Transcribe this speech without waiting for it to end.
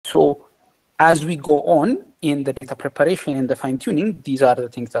So as we go on in the data preparation and the fine tuning, these are the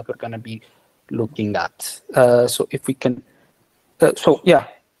things that we're going to be looking at. So if we can, so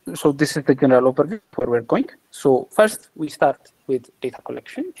this is the general overview where we're going. So first we start with data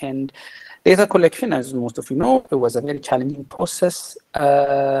collection, and data collection, as most of you know, it was a very challenging process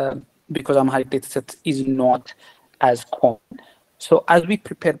because Amharic dataset is not as common. So as we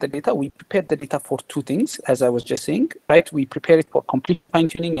prepare the data, we prepare the data for two things, as I was just saying, right? We prepare it for complete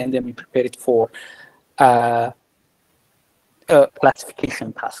fine-tuning, and then we prepare it for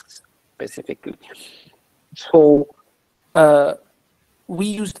classification tasks, specifically. So we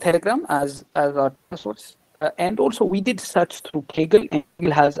used Telegram as our source. And also we did search through Kaggle, and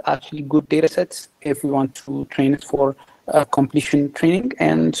Kaggle has actually good data sets if we want to train it for completion training.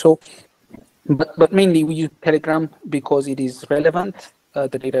 And so, but mainly we use Telegram because it is relevant, the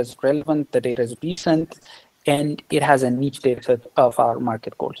data is relevant, the data is recent, and it has a niche data set of our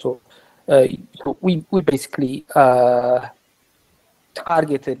market goal. So, so we basically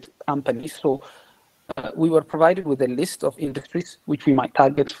targeted companies. So we were provided with a list of industries which we might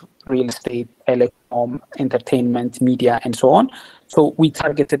target: real estate, telecom, entertainment, media, and so on. So we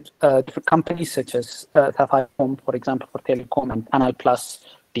targeted different companies such as Safaricom, for example, for telecom, and Canal Plus,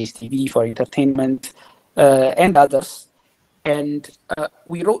 DSTV for entertainment, and others. And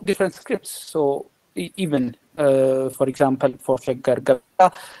we wrote different scripts. So even, for example, for Shaggar,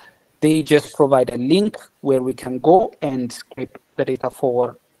 they just provide a link where we can go and scrape the data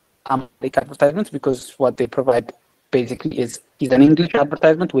for Amharic advertisements, because what they provide basically is an English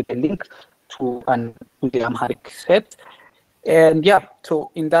advertisement with a link to the Amharic set. And yeah,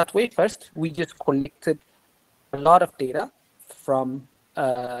 so in that way, first we just collected a lot of data from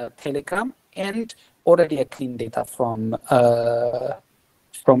Telegram and already a clean data from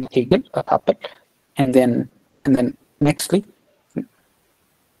Kaggle, a couple, and then nextly,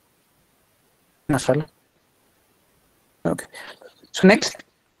 mashallah. Okay, so next,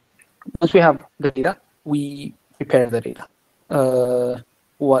 once we have the data, we prepare the data.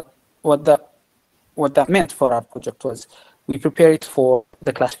 What that meant for our project was we prepare it for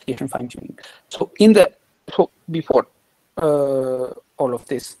the classification fine-tuning. So before all of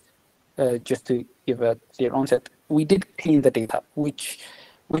this, just to give a clear onset, we did clean the data, which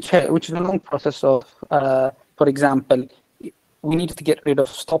is a long process of, for example, we needed to get rid of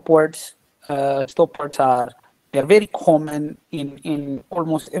stop words. Stop words they're very common in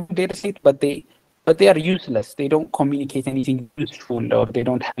almost every data set, but they are useless. They don't communicate anything useful, or they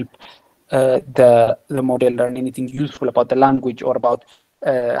don't help the model learn anything useful about the language, or about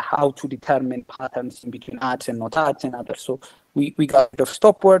how to determine patterns in between ads and not ads and others. So we got rid of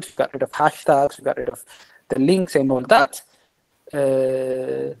stop words, we got rid of hashtags, we got rid of the links and all that.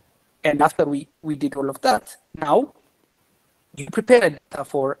 And after we did all of that, now you prepare a data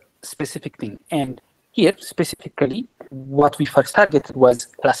for specific thing. And here, specifically, what we first targeted was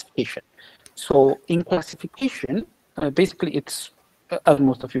classification. So in classification, basically it's, as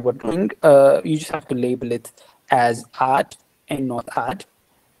most of you were doing, you just have to label it as ad and not ad,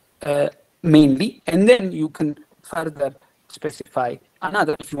 mainly. And then you can further specify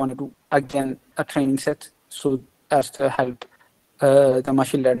another if you want to do, again, a training set, so as to help the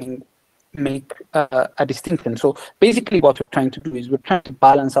machine learning make a distinction. So basically what we're trying to do is we're trying to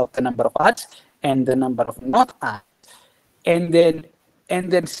balance out the number of ads and the number of not ads, and then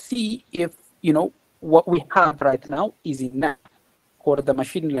see if, you know, what we have right now is enough for the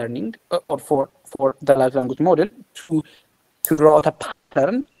machine learning or for the large language model to draw out a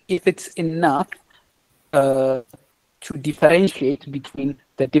pattern, if it's enough to differentiate between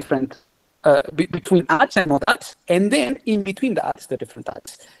the different between ads and not ads, and then in between the ads, the different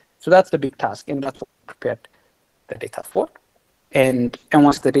ads. So that's the big task, and that's what we prepared the data for. And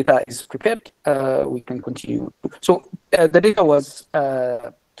once the data is prepared, we can continue. So the data was,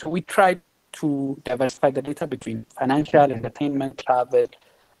 so we tried to diversify the data between financial, entertainment, travel,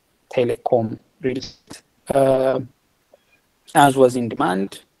 telecom, real estate, as was in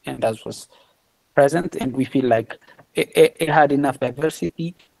demand and as was present. And we feel like it had enough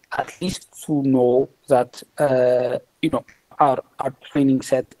diversity, at least to know that, you know, our training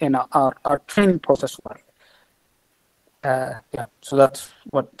set and our training process worked. Yeah, so that's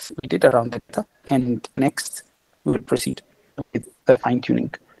what we did around data. And next, we will proceed with the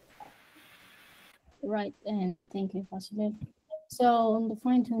fine-tuning. Right, and thank you, Fasil. So on the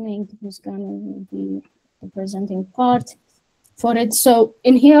fine-tuning is going to be the presenting part. for it. So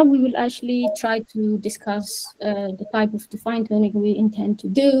in here, we will actually try to discuss the type of the fine tuning we intend to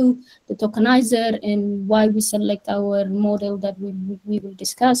do, the tokenizer, and why we select our model that we will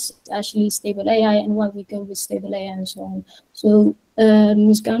discuss, actually stable AI, and why we go with stable AI and so on. So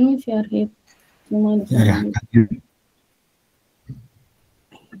Ms. Ganu, if you are here, do you mind if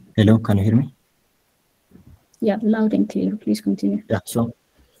Hello, can you hear me? Yeah, loud and clear. Please continue. Yeah, so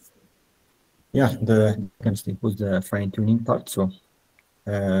yeah, the second step was the fine-tuning part. So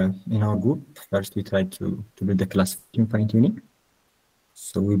in our group, first we tried to do the classification fine-tuning.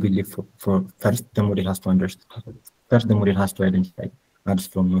 So we believe for first the model has to understand. First the model has to identify ads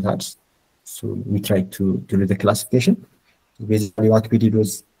from not ads. So we tried to do the classification. So basically, what we did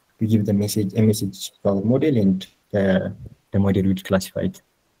was we give a message to our model, and the model would classify it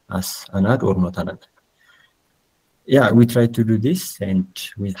as an ad or not an ad. Yeah, we tried to do this, and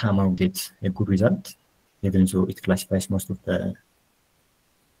we somehow get a good result, even though it classifies most of the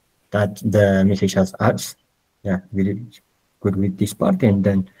message as ads. Yeah, we did good with this part, and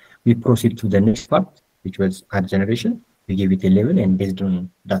then we proceed to the next part, which was ad generation. We give it a level, and based on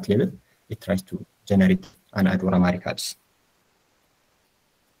that level, it tries to generate an ad or Amharic ads.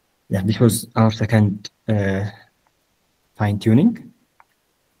 Yeah, this was our second fine tuning.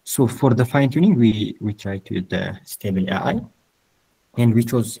 So for the fine tuning, we tried to use the stable AI, and we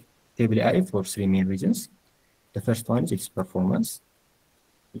chose stable AI for three main reasons. The first one is its performance.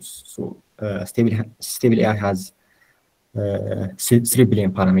 So stable AI has 3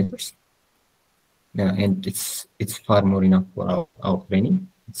 billion parameters. Yeah, and it's far more enough for our training.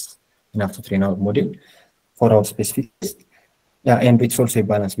 It's enough to train our model for our specific test. Yeah, and it's also a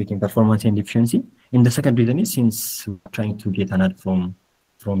balance between performance and efficiency. And the second reason is since we're trying to get an ad from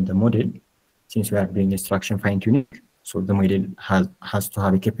the model, since we are doing instruction fine-tuning, so the model has to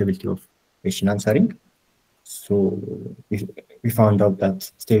have a capability of question answering. So we found out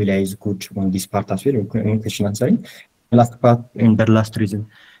that stable AI is good on this part as well, in question answering. The last part and the last reason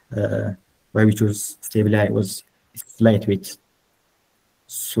why we chose stable AI was it's lightweight.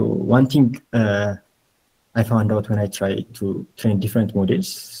 So one thing I found out when I try to train different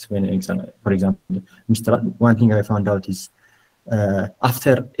models, for example, Mr. One thing I found out is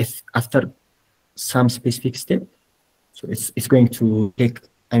after some specific step, so it's going to take.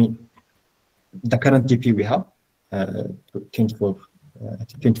 I mean, the current GPU we have, 24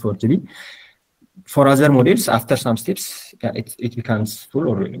 GB. For other models, after some steps, it becomes full,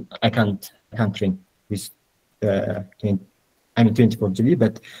 or I can't train with 24 GB.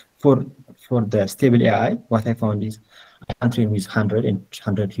 But for the stable AI, what I found is I can train with 100 and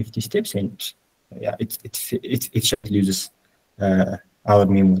 150 steps, and yeah, it just uses our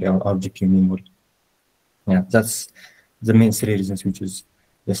memory, our GPU memory. Yeah, that's the main three reasons we choose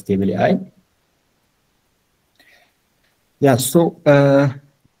the stable AI. Yeah, so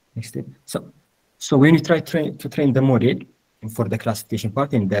next step. So when you try to train the model for the classification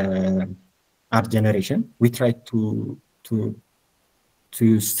part in the art generation, we try to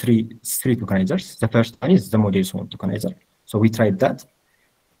use three tokenizers. The first one is the model's own tokenizer. So we tried that,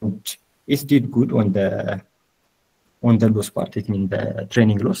 and it did good on the loss part. It means the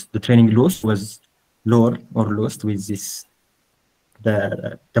training loss. The training loss was lower or lost with this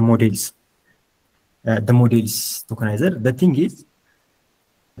the model's tokenizer. The thing is,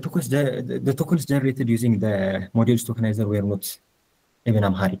 because the tokens generated using the model's tokenizer were not even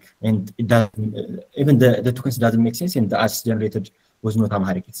Amharic, and it doesn't, even the tokens doesn't make sense, and the ads generated was not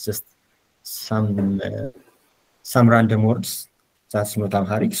Amharic. It's just some random words that's not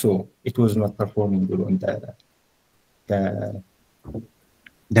Amharic, so it was not performing good on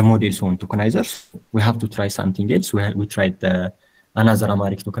the model's own tokenizers. We have to try something else. We tried another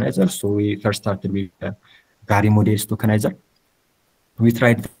Amharic tokenizer, so we first started with Gary model's tokenizer. We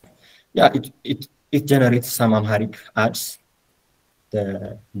tried, yeah, it generates some Amharic ads.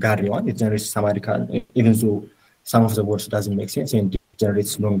 The Gary one, it generates some Amharic ads, even though some of the words doesn't make sense, and it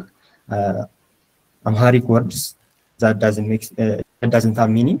generates long Amharic words that doesn't have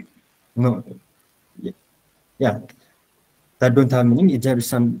meaning. No, yeah, that don't have meaning. It generates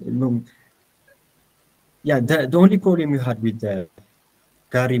some long. Yeah, the only problem you had with the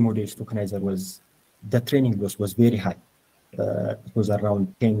Gary model's tokenizer was the training loss was very high. It was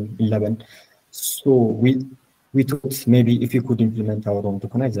around 10, 11. So we thought maybe if you could implement our own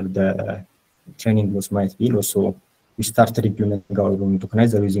tokenizer, the training loss might be low. So we started implementing our own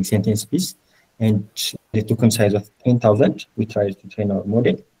tokenizer using sentence piece, and the token size of 10,000. We tried to train our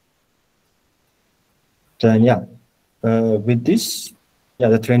model. Then yeah, with this, yeah,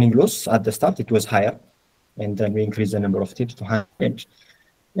 the training loss at the start it was higher, and then we increased the number of tips to 100.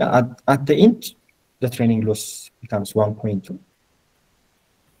 Yeah, at the end, the training loss becomes 1.2.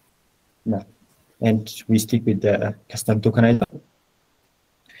 Yeah. And we stick with the custom tokenizer.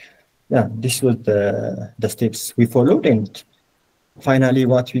 Yeah, this was the steps we followed, and finally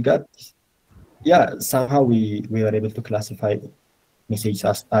what we got, yeah, somehow we were able to classify messages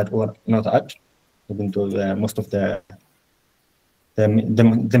as add or not add, even though most of the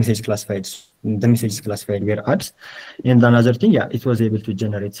message classified were ads. And another thing, yeah, it was able to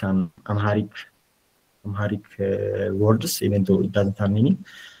generate some Amharic words, even though it doesn't have meaning.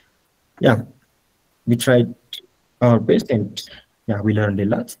 Yeah, we tried our best, and yeah, we learned a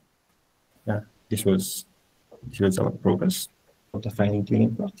lot. Yeah, this was our progress of the fine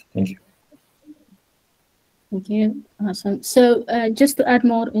tuning part. Thank you. Thank you. Awesome. So just to add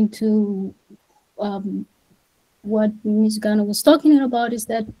more into what Ms. Ghana was talking about is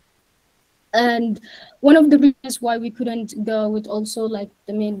that, and one of the reasons why we couldn't go with also like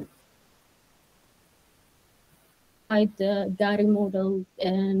the main the Gary model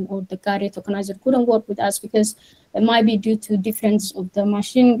and or the Gary tokenizer couldn't work with us because it might be due to difference of the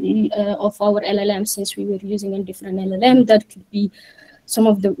machine of our LLM, since we were using a different LLM. That could be some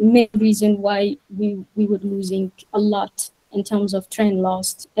of the main reason why we were losing a lot in terms of train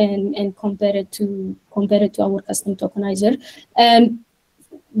loss and compared to our custom tokenizer. And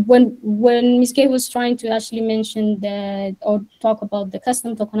when Ms. K was trying to actually mention that or talk about the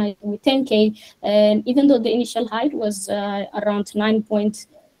custom tokenizer with 10K, and even though the initial height was around 9 point,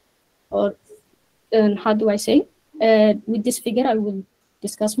 or how do I say? With this figure, I will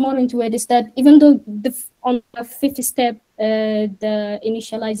discuss more into it, is that even though on the fifth step, the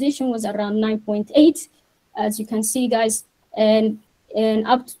initialization was around 9.8, as you can see, guys, and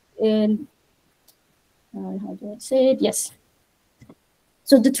up to, how do I say it? Yes.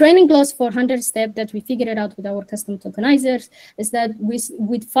 So the training loss for 100 step that we figured it out with our custom tokenizers is that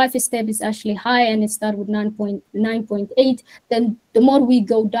with 5 step is actually high, and it starts with 9.8. Then the more we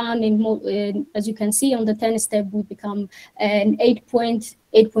go down, and more, as you can see on the 10 step, we become an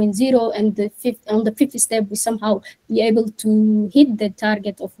 8.0, and on the 50 step we somehow be able to hit the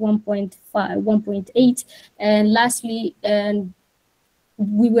target of 1.5, 1.8, and lastly,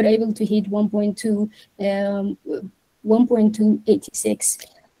 we were able to hit 1.286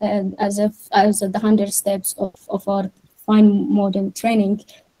 as of the 100 steps of our fine model training,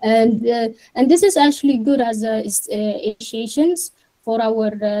 and this is actually good as initiations for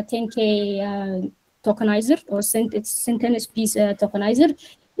our 10K tokenizer, or sentence piece tokenizer,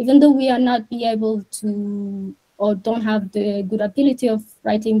 even though we are not be able to or don't have the good ability of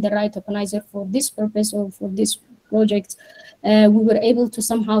writing the right tokenizer for this purpose or for this project. We were able to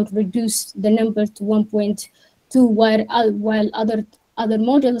somehow reduce the number to 1.2, while other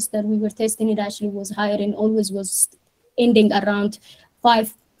models that we were testing, it actually was higher and always was ending around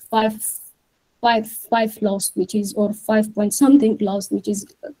 5 lost, which is, or 5 point something lost, which is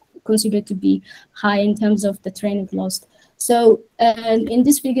considered to be high in terms of the training loss. So in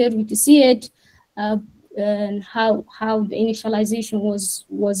this figure we can see it, and how the initialization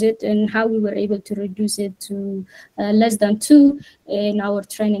was it, and how we were able to reduce it to less than 2 in our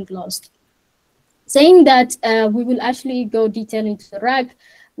training loss. Saying that, we will actually go detail into the RAG.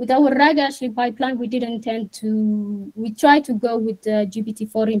 With our RAG actually pipeline, we didn't intend to, we tried to go with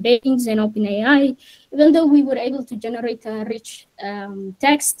GPT-4 embeddings and OpenAI. Even though we were able to generate a rich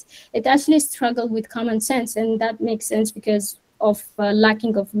text, it actually struggled with common sense, and that makes sense because of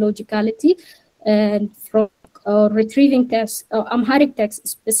lacking of logicality and from retrieving text, Amharic text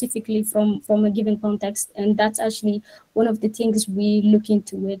specifically from a given context, and that's actually one of the things we look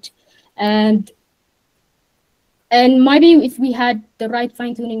into it. And maybe if we had the right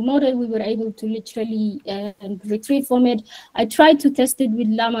fine-tuning model, we were able to literally retrieve from it. I tried to test it with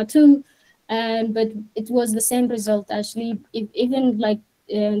Llama 2, but it was the same result actually. Even like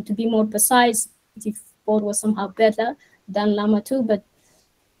to be more precise, GPT-4 was somehow better than Llama 2, but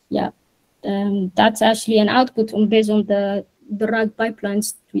yeah, that's actually an output based on the RAG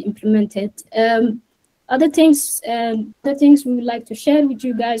pipelines we implemented. Other things we would like to share with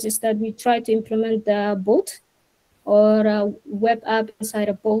you guys is that we try to implement the bot, or a web app inside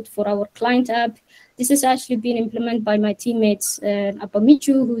a bot for our client app. This has actually been implemented by my teammates,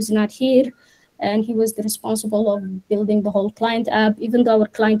 Apamichu, who's not here, and he was the responsible of building the whole client app, even though our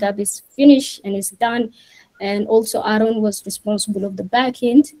client app is finished and is done. And also Aaron was responsible of the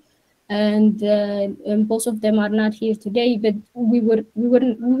backend, and both of them are not here today, but we were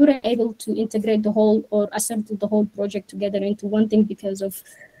able to integrate the whole, or assemble the whole project together into one thing because of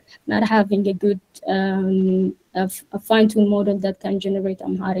not having a good a fine-tuned model that can generate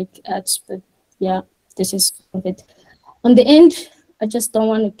Amharic ads. But yeah, this is of it. On the end, I just don't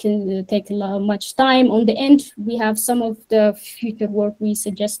want to take much time. On the end, we have some of the future work we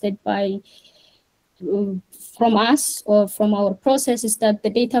suggested by from us or from our process is that the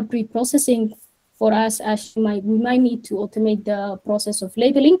data pre-processing for us actually we might need to automate the process of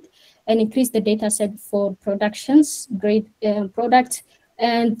labeling and increase the data set for productions, grade product.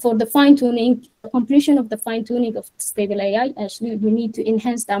 And for the fine-tuning, completion of the fine-tuning of stable AI, actually we need to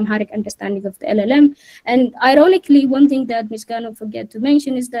enhance the Amharic understanding of the LLM. And ironically, one thing that Ms. Gano forget to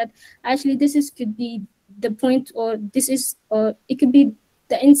mention is that actually could be the point, or this is, it could be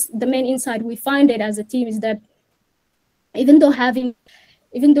the main insight we find it as a team is that even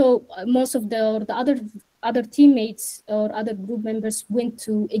though most of the other teammates or other group members went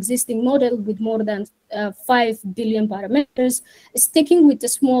to existing model with more than 5 billion parameters, sticking with a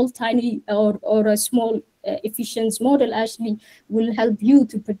small, tiny, or a small efficient model actually will help you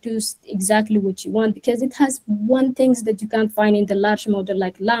to produce exactly what you want, because it has one thing that you can't find in the large model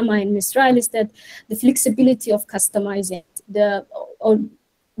like Llama and Mistral is that the flexibility of customizing the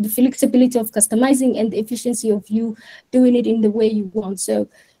flexibility of customizing and the efficiency of you doing it in the way you want. So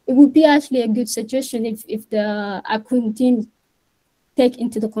it would be actually a good suggestion if the Akum team take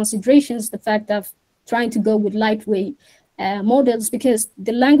into the considerations the fact of trying to go with lightweight models, because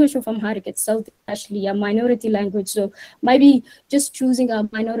the language of Amharic itself is actually a minority language. So maybe just choosing a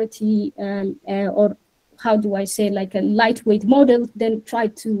minority or how do I say, like a lightweight model, then try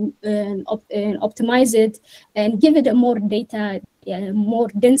to optimize it and give it a more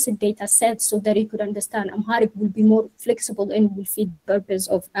dense data set so that it could understand Amharic will be more flexible and will fit the purpose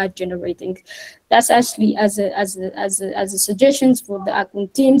of ad generating. That's actually as a suggestions for the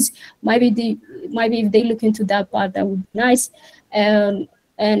Akum teams. Maybe if they look into that part, that would be nice. And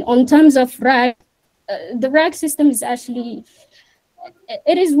on terms of RAG, the RAG system is actually,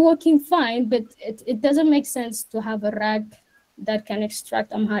 it is working fine, but it doesn't make sense to have a RAG that can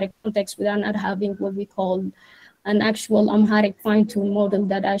extract Amharic context without not having what we call an actual Amharic fine-tuned model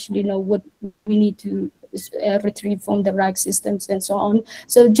that actually know what we need to retrieve from the RAG systems and so on.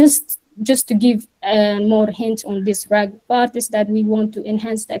 So just to give more hints on this RAG part is that we want to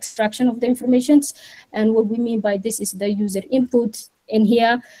enhance the extraction of the informations. And what we mean by this is the user input in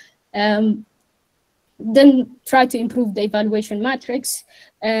here. Then try to improve the evaluation matrix,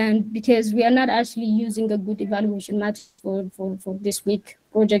 and because we are not actually using a good evaluation matrix for this week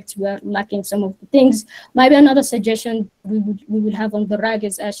project, we are lacking some of the things. Maybe another suggestion we would have on the RAG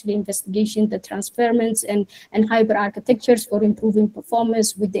is actually investigation the transferments and hyper architectures for improving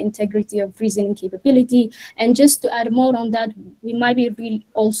performance with the integrity of reasoning capability. And just to add more on that, we might be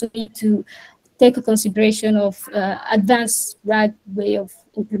also need to take a consideration of advanced RAG way of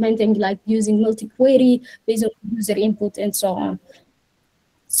implementing, like using multi-query based on user input and so on.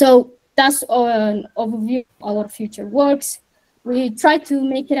 So that's an overview of our future works. We try to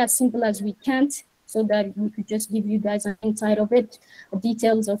make it as simple as we can so that we could just give you guys an insight of it. The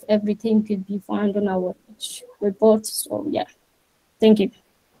details of everything could be found on our report. So yeah, thank you.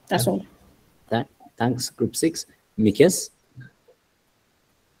 That's all. Thanks, Group 6. Mikias?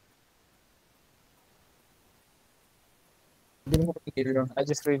 I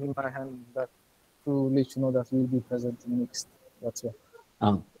just raising my hand that to let you know that we'll be present next. That's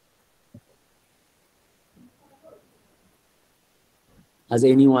all. Has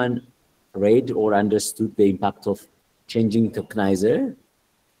anyone read or understood the impact of changing tokenizer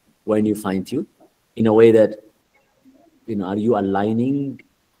when you fine-tune in a way that, are you aligning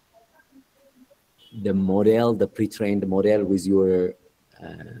the model, the pre-trained model with your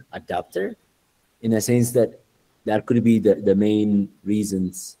adapter, in a sense that that could be the main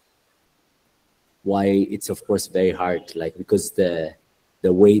reasons why it's, of course, very hard, like because the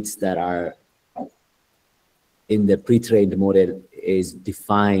weights that are in the pre-trained model is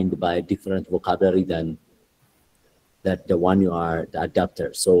defined by a different vocabulary than that the one you are the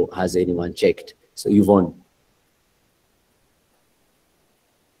adapter. So has anyone checked? So Yvonne.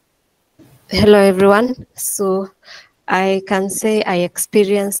 Hello, everyone. So I can say I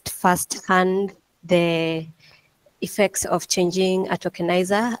experienced firsthand the effects of changing a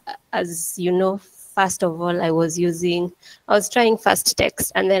tokenizer. As you know, first of all, I was trying fast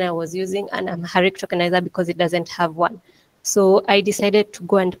text, and then I was using an Amharic tokenizer because it doesn't have one. So I decided to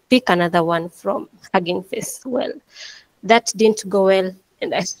go and pick another one from Hugging Face. Well, that didn't go well,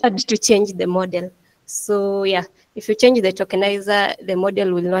 and I started to change the model. So yeah, if you change the tokenizer, the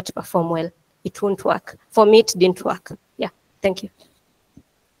model will not perform well. It won't work. For me, it didn't work. Yeah, thank you.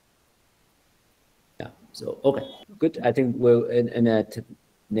 Yeah, so, okay, good. I think we'll,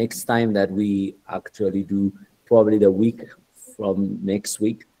 next time that we actually do, probably the week from next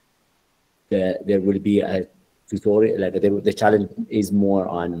week, there will be a tutorial, like the challenge is more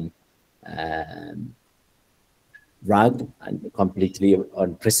on RAG and completely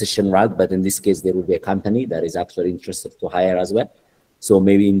on precision RAG, but in this case, there will be a company that is actually interested to hire as well. So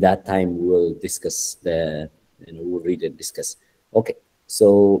maybe in that time, we will discuss we'll read and discuss. Okay, so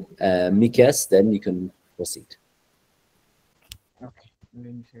Mikas, then you can proceed. Okay,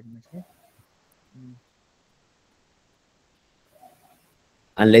 let me share my screen.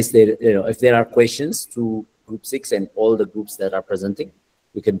 Unless there, if there are questions to group 6 and all the groups that are presenting,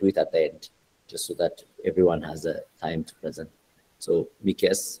 we can do it at the end, just so that everyone has a time to present. So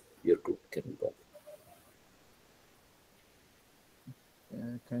Mikas, your group can go.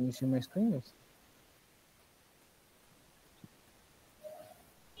 Can you see my screen? Yes.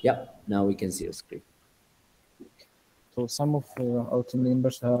 Yeah, now we can see your screen. So some of our team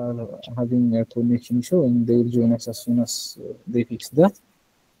members are having a connection issue, and they will join us as soon as they fix that.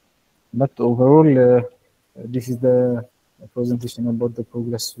 But overall, this is the presentation about the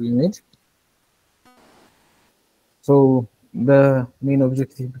progress we made. So the main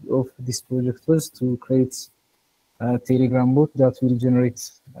objective of this project was to create a Telegram bot that will generate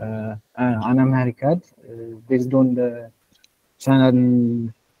an Amharic ad based on the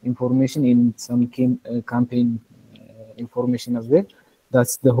channel information in some campaign information as well.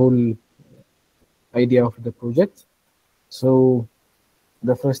 That's the whole idea of the project. So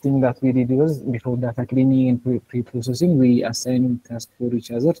the first thing that we did was, before data cleaning and pre-processing, we assigned tasks for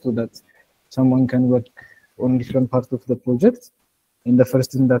each other so that someone can work on different parts of the project. And the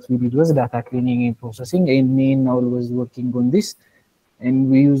first thing that we did was data cleaning and processing, and me and Naul was working on this. And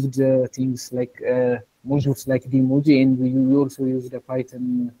we used things like modules like Dmoji, and we also used a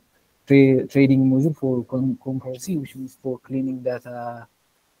Python trading module for concurrency, which means for cleaning data.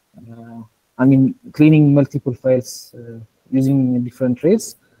 Cleaning multiple files using different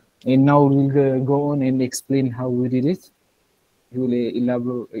trades. And now we'll go on and explain how we did it. You will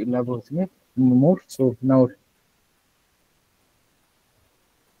elaborate more. So now,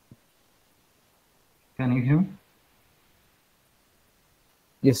 can you hear me?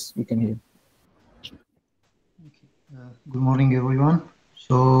 Yes, we can hear. Okay. Good morning, everyone.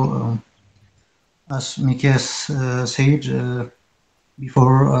 So, as Mikas said,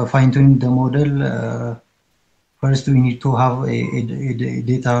 before fine-tuning the model, first we need to have a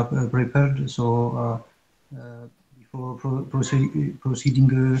data prepared. So before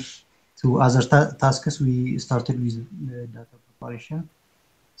proceeding to other tasks, we started with the data preparation.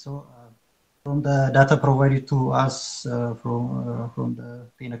 So from the data provided to us from the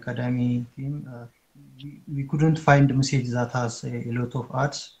Pain Academy team, we couldn't find a message that has a lot of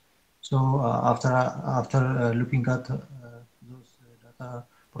ads. So after looking at those data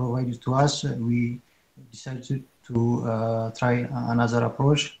provided to us, we decided to try another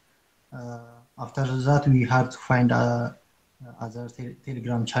approach. After that, we had to find other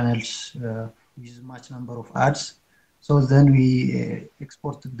Telegram channels with much number of ads. So then we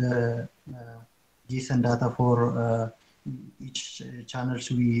exported the JSON data for each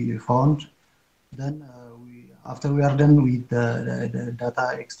channels we found. Then after we are done with the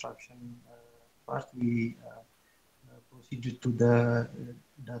data extraction part, we proceeded to the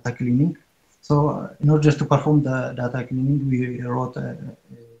data cleaning. So in order to perform the data cleaning, we wrote a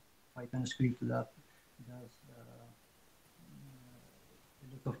Python script that does a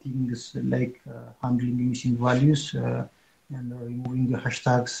lot of things like handling missing values and removing the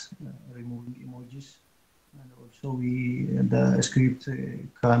hashtags, removing emojis. And also the script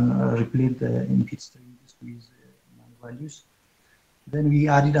can replace the input strings with non-values. Then we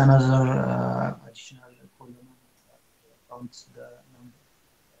added another additional column that counts the number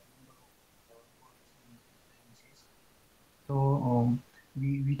of words in the message. So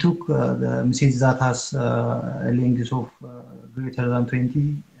we took the message that has a length of greater than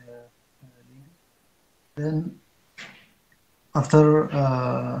 20. Then after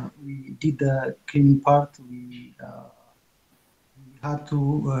we did the cleaning part, we had to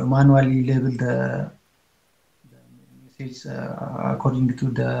manually label the message according to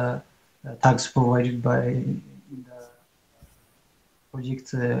the tags provided by the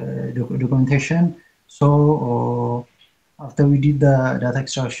project documentation. So after we did the data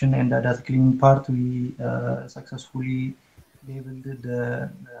extraction and the data cleaning part, we successfully labeled the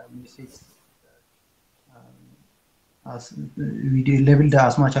message. As we labeled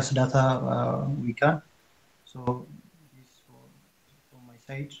as much as data we can. So this from my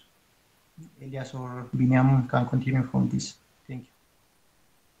side. Elias or Binyam can continue from this. Thank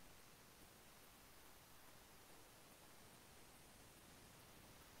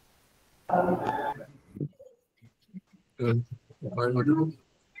you.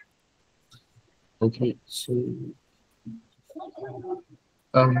 Okay, so we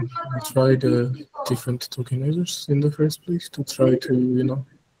tried different tokenizers in the first place to try to,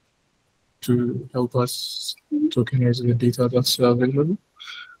 to help us tokenize the data that's available.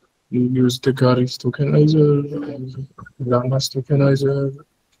 We used the Gary's tokenizer, Llama's tokenizer,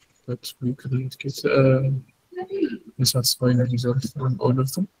 but we couldn't get a satisfying result from all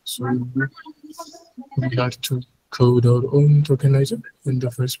of them. So we had to code our own tokenizer in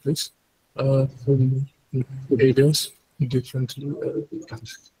the first place. From areas differently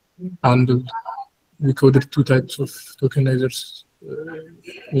handled. We coded 2 types of tokenizers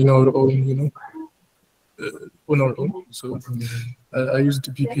in our own, on our own. So I used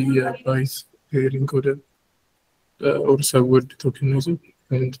the BP byte pairing coded or subword tokenizer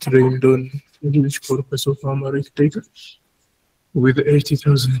and trained on English corpus of Amharic data with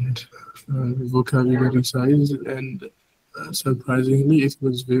 80,000 vocabulary size, and surprisingly, it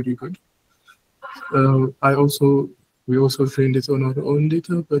was very good. We also trained it on our own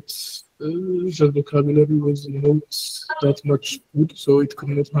data, but the vocabulary was not that much good, so it could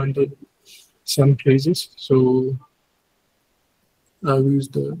not handle some cases. So I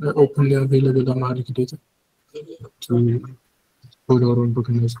used the openly available Amharic data to code our own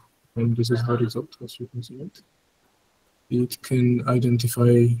tokenizer, and this is the result, as you can see it. It can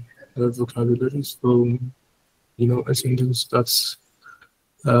identify the vocabularies from, a sentence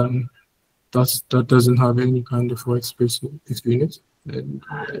that doesn't have any kind of white space between it, and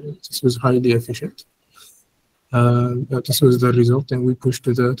this was highly efficient. This was the result, and we pushed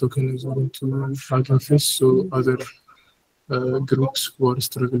the tokenizer into Hugging so other groups who are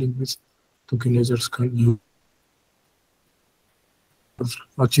struggling with tokenizers can use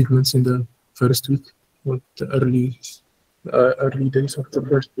achievements in the first week, or the early days of the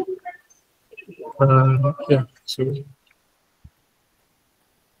first week. Yeah, so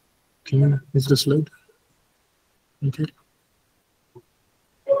can you move the slide? Okay.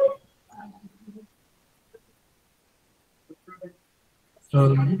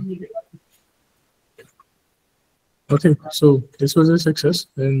 Okay, so this was a success,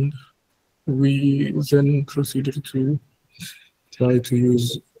 and we then proceeded to try to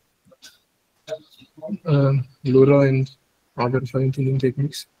use LoRa and other fine-tuning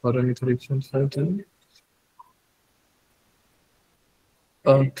techniques, parameterization fine-tuning.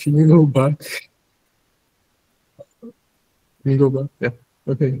 Can you go back? Can you go back? Yeah.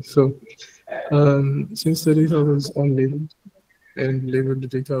 Okay, so since the data was unlabeled and labeled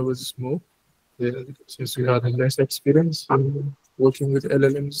data was small, since we had less experience in working with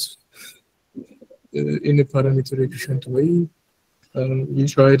LLMs in a parameter efficient way, we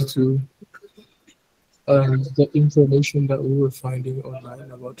tried to the information that we were finding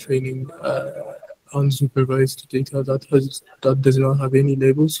online about training unsupervised data that does not have any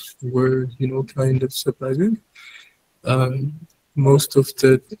labels were, kind of surprising. Most of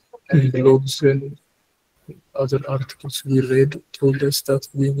the blogs and other articles we read told us that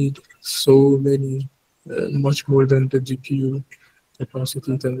we need so many, much more than the GPU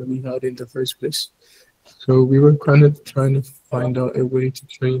capacity than we had in the first place. So we were kind of trying to find out a way to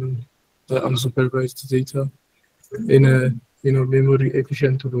train the unsupervised data in a memory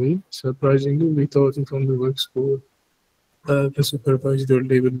efficient way. Surprisingly, we thought it only works for the supervised or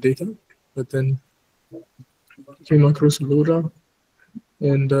labeled data, but then came across LoRa,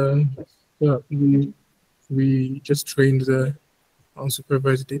 and yeah, we just trained the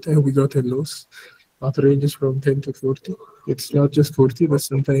unsupervised data, and we got a loss that ranges from 10 to 40. It's not just 40, but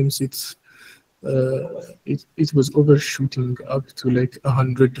sometimes it was overshooting up to like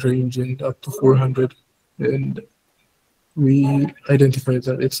 100 range and up to 400, and we identified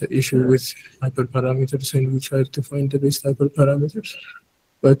that it's an issue with hyperparameters, and we tried to find the best hyperparameters.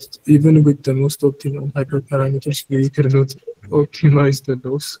 But even with the most optimal hyperparameters, we cannot optimize the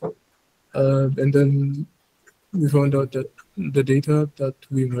loss. And then we found out that the data that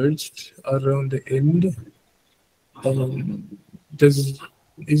we merged around the end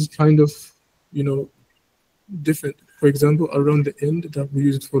is kind of, different. For example, around the end that we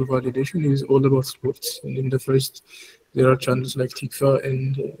used for validation is all about sports. And in the first, there are channels like Tikva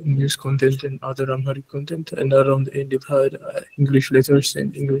and news content and other Amharic content. And around the end, it had English letters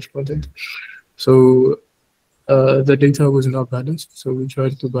and English content. So the data was not balanced. So we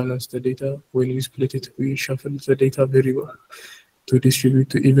tried to balance the data. When we split it, we shuffled the data very well to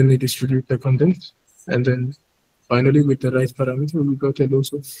evenly distribute the content. And then finally, with the right parameter, we got a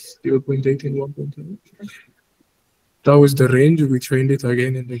loss of 0.8 and 1.8. That was the range. We trained it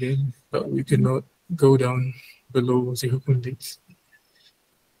again and again, but we could not go down below 0.8.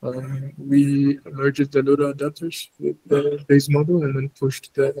 We merged the LoRa adapters with the base model and then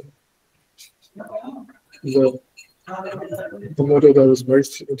pushed the the model that was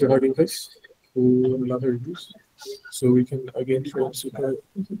merged into Hugging Face to another use. So we can again train it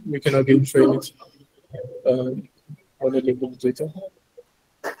on a labeled data.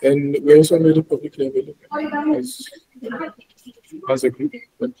 And we also made it publicly available as a group.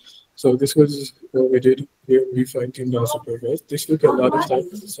 So this was what we did here. We fine-tuned our supervised. This took a lot of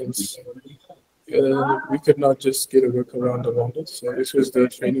time since we could not just get a workaround around it. So this was the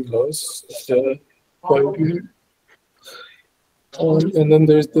training loss, the fine-tuning. And then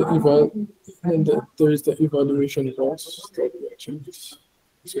there's the evaluation loss that we achieved.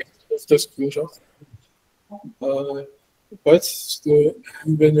 So that's the screenshot. But still,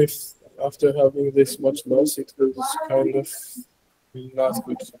 even if after having this much loss, it was kind of not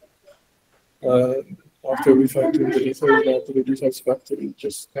good. After we fine-tuned the data, that the data factory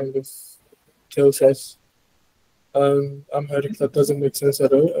just kind of tells us Amharic that doesn't make sense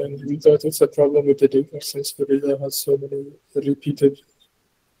at all, and we thought it's a problem with the data since the data has so many repeated,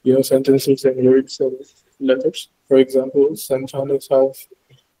 sentences and lyrics and letters. For example, some channels have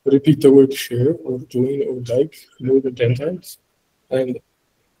repeat the word share or join or like more than 10 times, and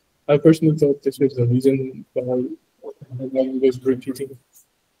I personally thought this was the reason why I was repeating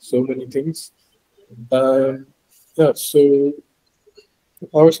so many things. So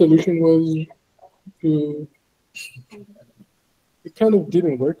our solution was to. It kind of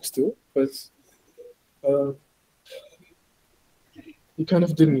didn't work still, but we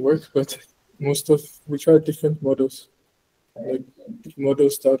tried different models, like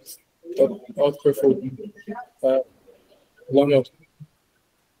models that outperform one of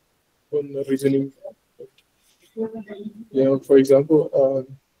one reasoning. For example,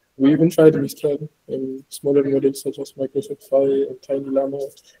 we even tried Mistral in smaller models such as Microsoft Phi and Tiny Llama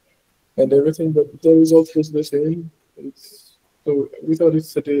and everything, but the result was the same. So we thought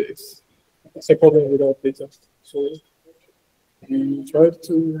it's a problem with our data. So we tried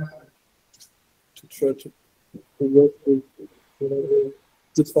to work with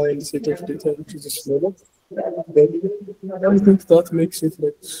define the set of data which is smaller. But I think that makes it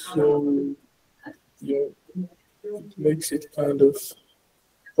like so it makes it kind of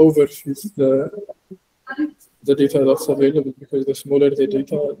overfit the data that's available, because the smaller the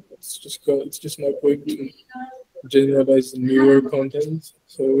data, it's just not going to generalize newer content.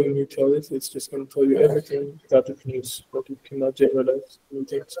 So when you tell it, it's just going to tell you everything that it needs, but it cannot generalize new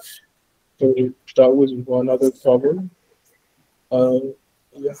things. So that was one other problem.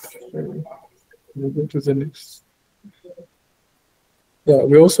 Moving to the next.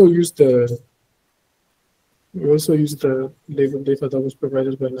 We also used the labeled data that was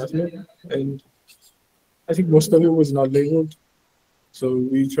provided by NATME, and I think most of it was not labeled. So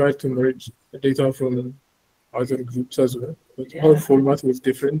we tried to merge the data from other groups as well, but our format was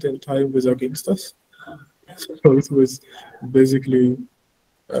different and time was against us. So it was basically,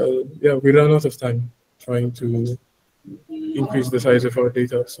 we ran out of time trying to increase the size of our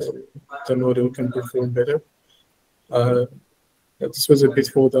data so the model can perform better. This was a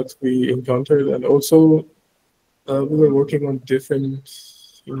pitfall that we encountered, and also we were working on different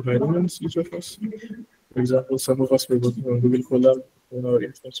environments, each of us. For example, some of us were working on Google Colab when our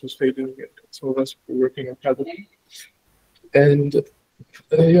instance was failing, and some of us were working on Cadence. And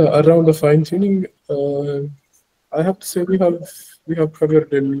around the fine tuning, I have to say we have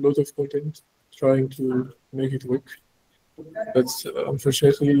covered a lot of content trying to make it work, but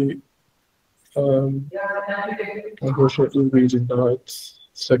unfortunately, we did not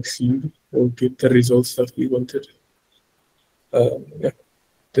succeed or get the results that we wanted.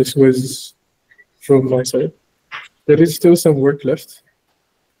 This was from my side. There is still some work left,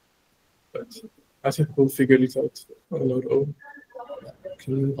 but I think we'll figure it out on our own.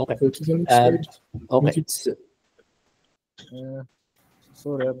 Can you go to the next slide? Okay.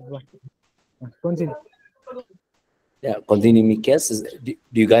 Sorry, continue. Yeah, continue, Mikes. Do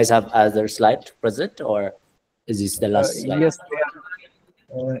you guys have other slide to present, or is this the last slide? Yes,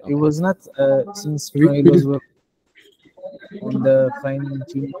 it was not since I was working on the fine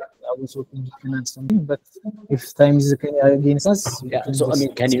tuning. I was working on something, but if time is against us, So I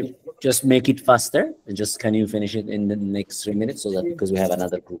mean, can you just make it faster and can you finish it in the next 3 minutes, so that because we have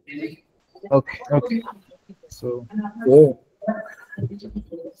another group. Okay. So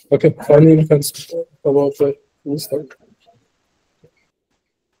okay, finally, can start about the full stack.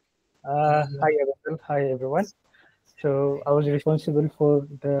 Hi everyone. So I was responsible for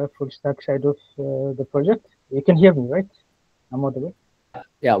the full stack side of the project. You can hear me, right? I'm audible.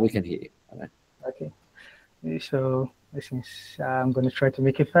 Yeah, we can hear you. Okay. So since I'm going to try to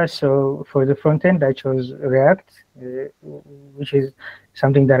make it fast. So for the front end, I chose React, which is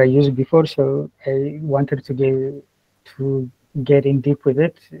something that I used before. So I wanted to get in deep with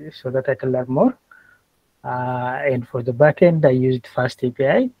it so that I can learn more. And for the backend, I used Fast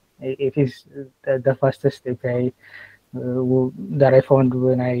API. It is the fastest API that I found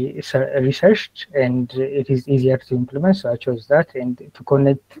when I researched, and it is easier to implement. So I chose that. And to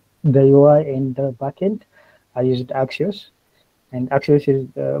connect the UI and the backend, I used Axios. And Axios is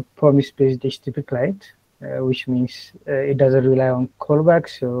a promise-based HTTP client, which means it doesn't rely on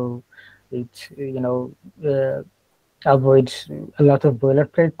callbacks. So it, avoids a lot of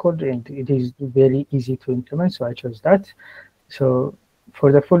boilerplate code, and it is very easy to implement. So I chose that. So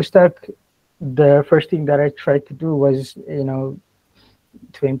for the full stack, the first thing that I tried to do was,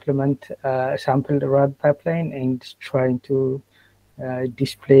 to implement a sample RAG pipeline and trying to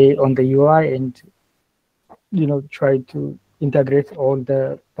display on the UI and, try to integrate all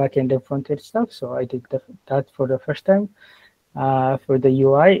the backend and front end stuff. So I did that for the first time. For the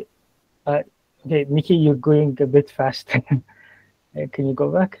UI, okay, Mickey, you're going a bit fast. Can you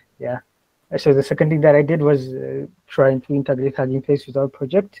go back? Yeah. So the second thing that I did was trying to integrate Hugging Face with our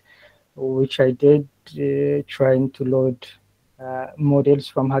project, which I did, trying to load models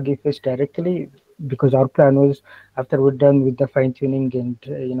from Hugging Face directly, because our plan was, after we're done with the fine tuning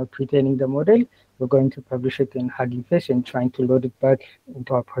and pre-training the model, we're going to publish it in Hugging Face and trying to load it back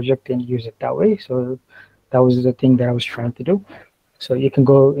into our project and use it that way. So that was the thing that I was trying to do. So you can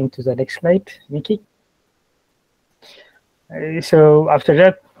go into the next slide, Mickey. So after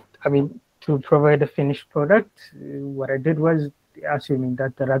that, to provide a finished product, what I did was, assuming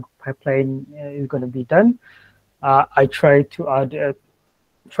that the RAG pipeline is going to be done, I tried to add a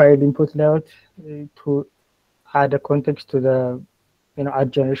file input layout to add a context to the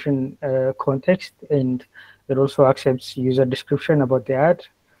ad generation context, and it also accepts user description about the ad.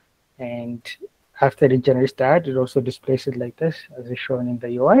 And after it generates the ad, it also displays it like this, as is shown in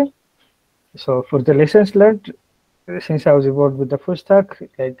the UI. So for the lessons learned, since I was involved with the full stack,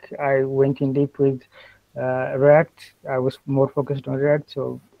 like I went in deep with React. I was more focused on React,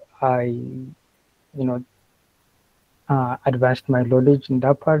 so I, advanced my knowledge in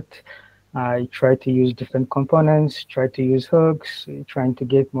that part. I tried to use different components, tried to use hooks, trying to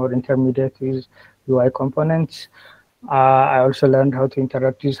get more intermediate with UI components. I also learned how to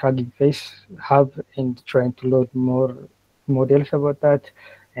interact with Hugging Face Hub and trying to load more models about that.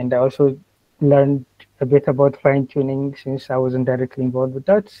 And I also learned a bit about fine tuning, since I wasn't directly involved with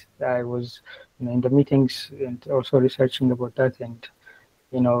that. I was in the meetings and also researching about that and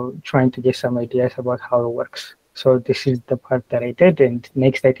trying to get some ideas about how it works. So this is the part that I did, and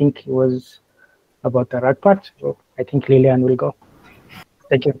next I think it was about the RAG part. So I think Lilian will go.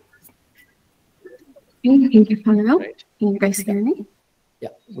 Thank you. Thank you, Fanuel. Can you guys hear me? Yeah,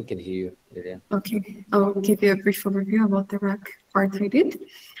 we can hear you, Lilian. Okay, I'll give you a brief overview about the RAG part I did.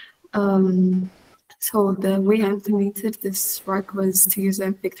 So the way I implemented this RAG was to use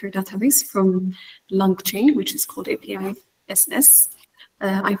a vector database from LangChain, which is called API SS.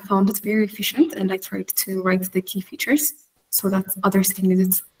 I found it very efficient, and I tried to write the key features so that others can use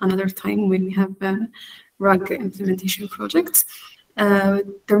it another time when we have RAG implementation projects. The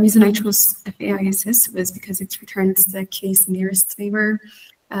reason I chose FAISS was because it returns the case nearest neighbor.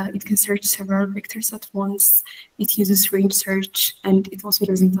 It can search several vectors at once. It uses range search, and it also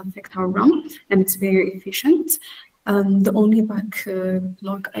doesn't affect our RAM, and it's very efficient. The only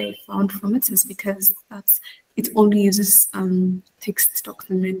backlog I found from it is because it only uses text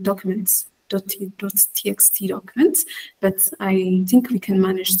documents, .txt documents, but I think we can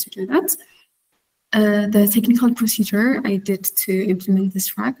manage to do that. The technical procedure I did to implement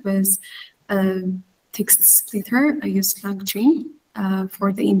this RAG was text splitter. I used LangChain.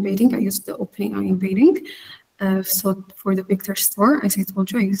 For the embedding, I used the OpenAI embedding. So for the vector store, as I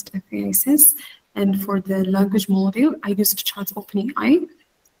told you, I used FAISS. And for the language model, I used chat OpenAI.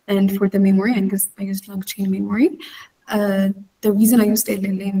 And for the memory, I used LangChain memory. The reason I used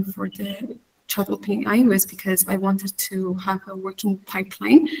LLM for the chat OpenAI was because I wanted to have a working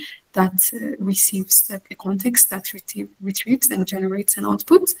pipeline that receives the context, that retrieves and generates an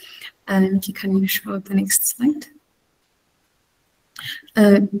output. And can you show the next slide?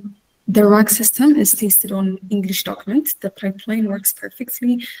 The RAG system is tested on English document. The pipeline works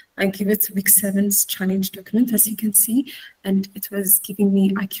perfectly. I give it week 7's challenge document, as you can see, and it was giving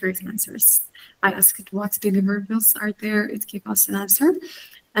me accurate answers. I asked it what deliverables are there. It gave us an answer.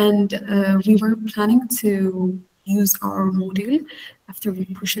 And we were planning to use our model after we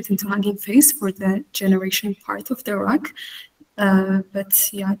push it into Hugging Face for the generation part of the RAG. But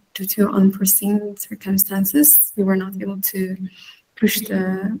yeah, due to unforeseen circumstances, we were not able to push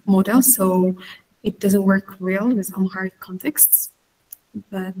the model, so it doesn't work real with Amharic contexts.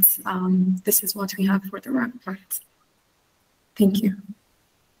 But this is what we have for the RAG part. Thank you.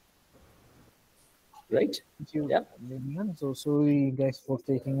 Great. Thank you. Yeah. So sorry guys for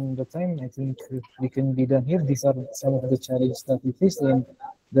taking the time. I think we can be done here. These are some of the challenges that we faced and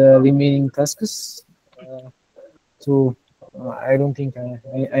the remaining tasks. So I don't think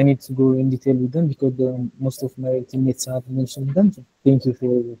I need to go in detail with them because most of my teammates have mentioned them. So thank you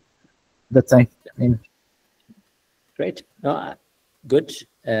for the time. Great. No, good.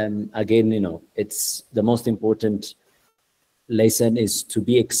 Again, you know, it's the most important lesson is to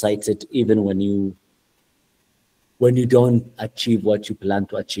be excited even when you don't achieve what you plan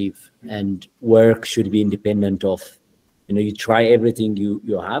to achieve, and work should be independent of, you know, you try everything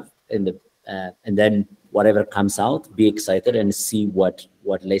you have and then whatever comes out, be excited and see what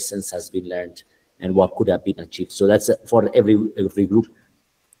lessons has been learned and what could have been achieved. So that's for every group.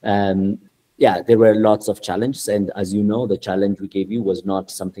 Yeah, there were lots of challenges, and as you know, the challenge we gave you was not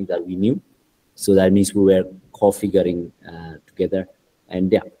something that we knew, so that means we were co-figuring together.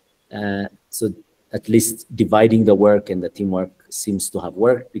 And yeah, so at least dividing the work and the teamwork seems to have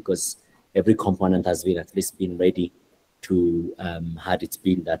worked, because every component has been at least been ready to had it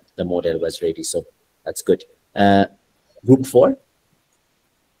been that the model was ready. So that's good. Group 4.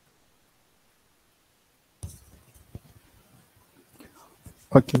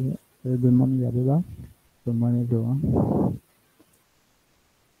 Okay. Good morning, everyone. Good morning, everyone.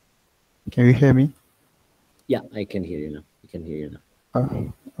 Can you hear me? Yeah, I can hear you now. I can hear you now.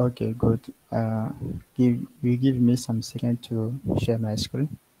 Okay, good. Give me some second to share my screen.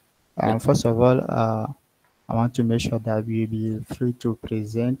 First of all, I want to make sure that we be free to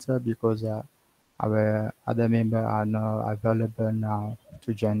present because our other members are not available now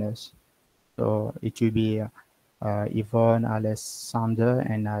to join us. So it will be Yvonne, Alexander,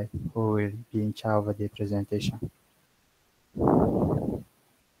 and I who will be in charge of the presentation.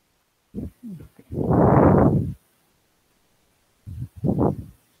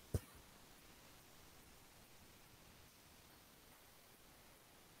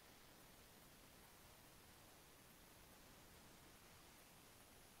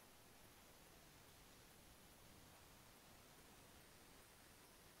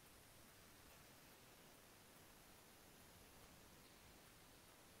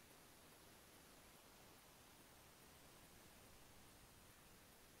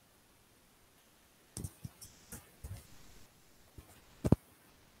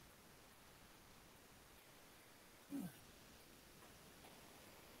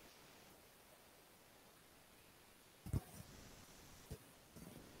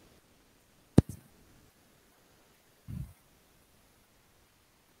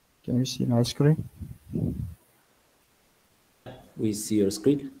 Can you see my screen? We see your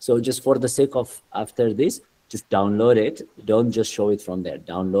screen. So just for the sake of after this, just download it. Don't just show it from there.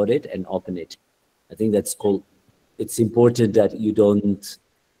 Download it and open it. I think that's cool. It's important that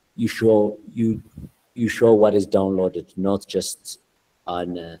you show what is downloaded, not just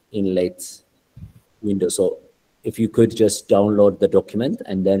on inlet window. So if you could just download the document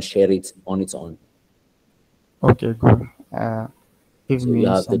and then share it on its own. Okay, good. So you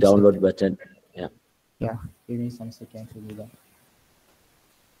have the download button. Yeah. Yeah, give me some seconds to do that.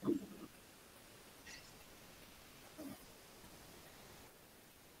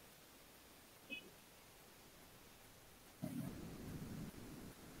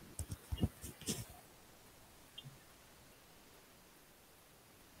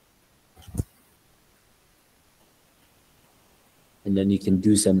 And then you can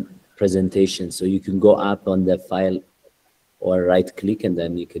do some presentation. So you can go up on the file or right click, and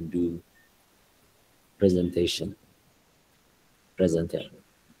then you can do presentation. Presenter.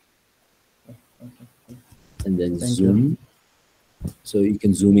 And then Thank zoom. So you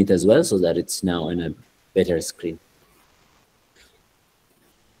can zoom it as well so that it's now on a better screen.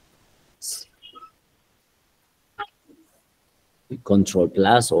 Control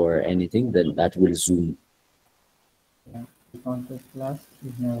plus or anything, then that will zoom. Yeah. Control plus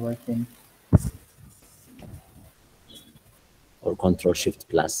is not working. Or Control Shift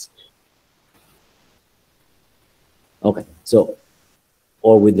plus. Okay, so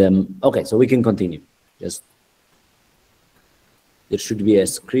or with them. Okay, so we can continue. Just there should be a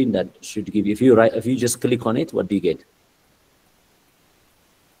screen that should give you. If you just click on it, what do you get?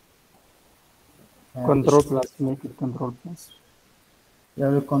 Control plus, make it Control plus. Yeah,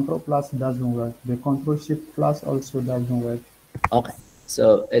 the Control plus doesn't work. The Control Shift plus also doesn't work. Okay,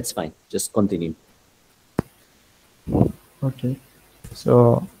 so it's fine. Just continue. Okay,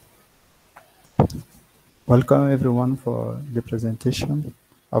 so welcome everyone for the presentation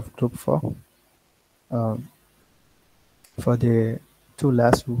of Group 4. For the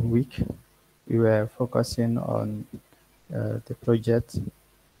last week, we were focusing on the project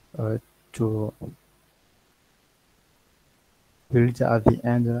to build at the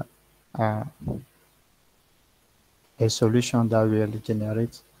end a solution that will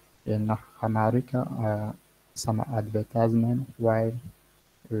generate in America some advertisement while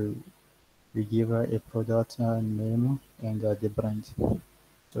we give a product name and the brand.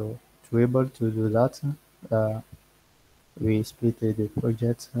 So to be able to do that, we split the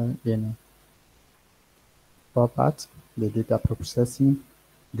project in 4 parts: the data processing,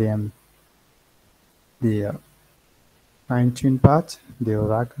 then the fine-tune part, the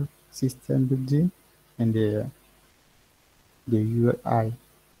Oracle system building, and the UI.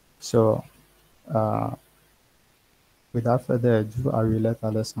 So without further ado, I will let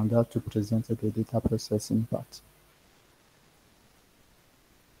Alessandra to present the data processing part.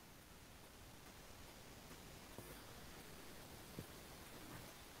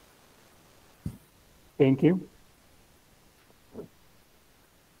 Thank you.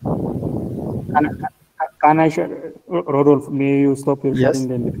 Can I share, Rodolphe, may you stop your Yes. sharing,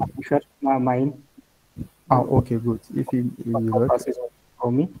 then I can share mine? Oh, okay, good. If you work. Process for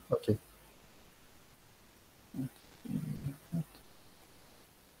me. Okay.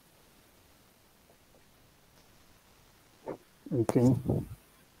 Okay.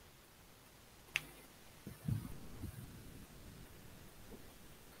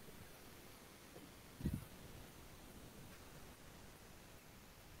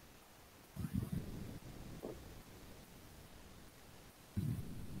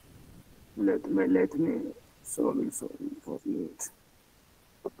 Let me sorry for it.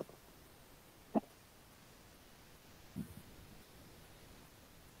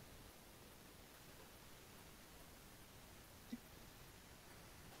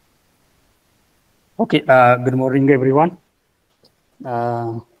 Okay, good morning, everyone.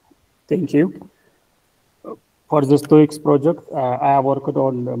 Thank you. For this 2X project, I have worked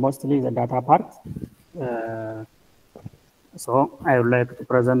on mostly the data part. So I would like to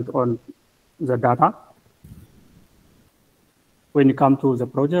present on the data. When you come to the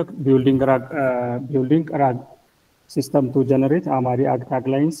project, building a RAG system to generate Amari ag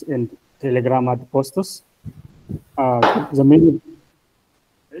taglines and Telegram ad posts. The main,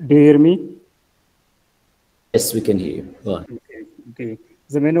 do you hear me? Yes, we can hear you. Go on. Okay.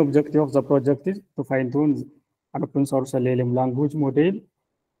 The main objective of the project is to fine-tune an open source LLM language model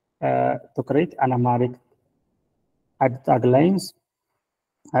to create an Amharic ad taglines.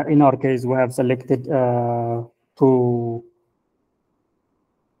 In our case, we have selected two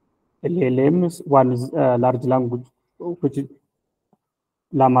LLMs. One is large language, which is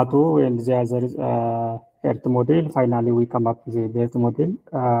Llama 2, and the other is BERT model. Finally, we come up with the BERT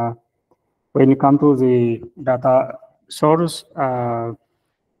model. When you come to the data source,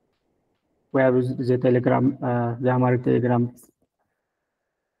 we have the Telegram, the Amharic Telegram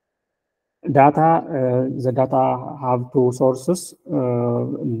data. The data have two sources,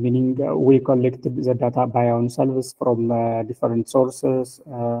 meaning we collected the data by ourselves from different sources,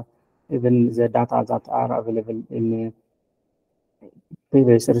 even the data that are available in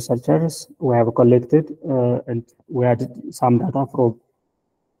previous researchers. We have collected and we had some data from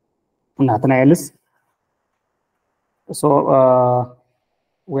Nathaniel's. So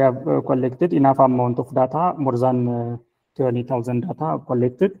we have collected enough amount of data, more than 20,000 data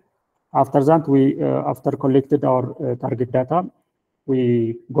collected. After that, we after collected our target data,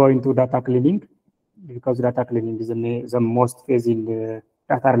 we go into data cleaning, because data cleaning is the most phase in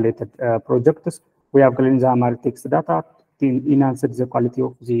data-related projects. We have cleaned the Amharic text data to enhance the quality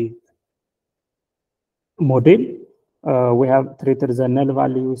of the model. We have treated the null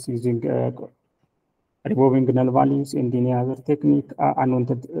values using removing null values and any other technique,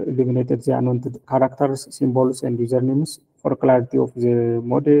 eliminated the unwanted characters, symbols, and usernames for clarity of the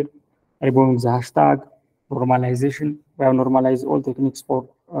model, removing the hashtag, normalization. We have normalized all techniques for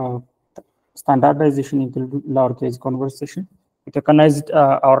standardization into lowercase conversation. We tokenized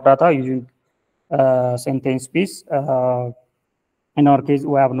our data using sentence piece. In our case,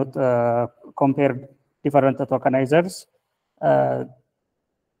 we have not compared different tokenizers.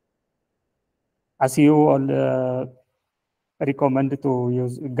 As you all recommend to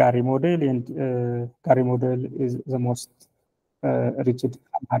use Gary model, and Gary model is the most rigid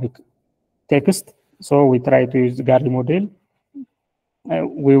Amharic text. So we try to use Gary model.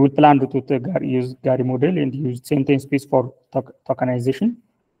 We will plan to use Gary model and use sentence piece for tokenization.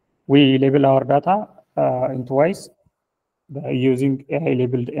 We label our data in twice. using AI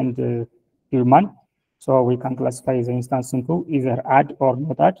labeled and human. So we can classify the instance into either add or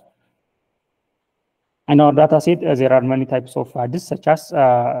not add. In our data set, there are many types of ads, such as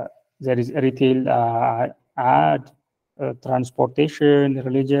there is retail ad, transportation,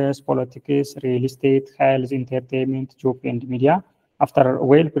 religious, politics, real estate, health, entertainment, job, and media. After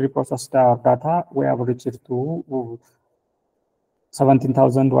well pre-processed our data, we have reached to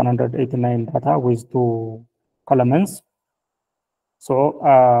 17,189 data with 2 columns. So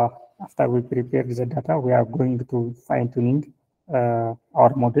after we prepare the data, we are going to fine-tuning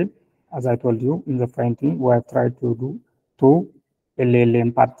our model. As I told you, in the fine-tuning, we have tried to do 2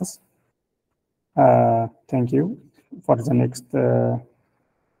 LLM parts. Thank you. For the next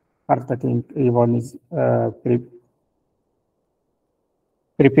part, I think Yvonne is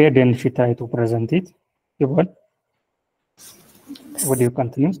prepared and she tried to present it. Yvonne, would you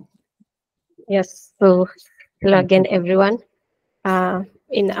continue? Yes, so hello again, everyone.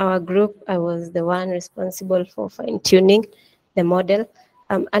 In our group, I was the one responsible for fine-tuning the model.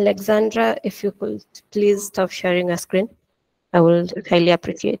 Alexandra, if you could please stop sharing your screen, I will highly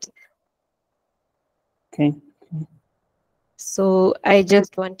appreciate it. Okay. So I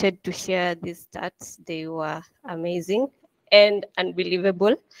just wanted to share these stats. They were amazing and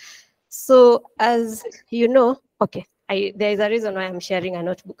unbelievable. So as you know, okay, there is a reason why I'm sharing a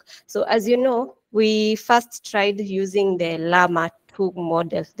notebook. So as you know, we first tried using the Llama 2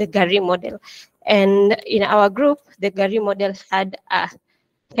 model, the Gary model. And in our group, the Gary model had a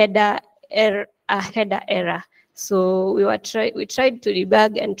header error. So we tried to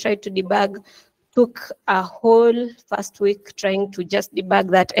debug and tried to debug, took a whole first week trying to just debug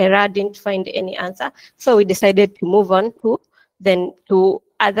that error, didn't find any answer. So we decided to move on to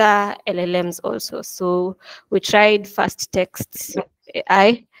other LLMs also. So we tried Fast Text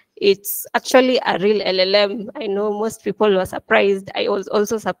AI. It's actually a real LLM. I know most people were surprised. I was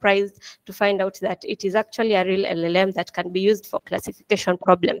also surprised to find out that it is actually a real LLM that can be used for classification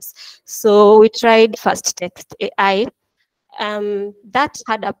problems. So we tried Fast Text AI. That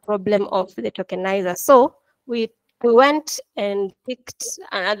had a problem of the tokenizer. So we went and picked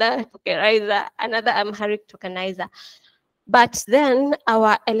another tokenizer, another Amharic tokenizer. But then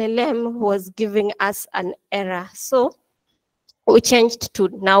our LLM was giving us an error. So we changed to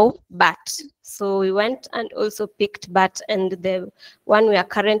now BAT. So we went and also picked BAT, and the one we are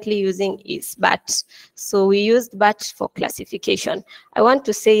currently using is BAT. So we used BAT for classification. I want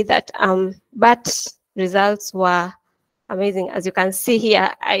to say that BAT results were amazing. As you can see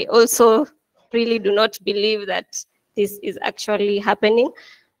here, I also really do not believe that this is actually happening.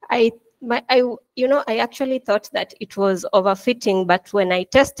 I actually thought that it was overfitting, but when I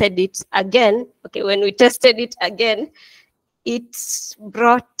tested it again, when we tested it again, it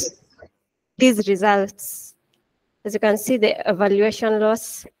brought these results. As you can see, the evaluation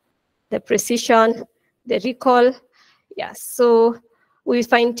loss, the precision, the recall. Yeah, so we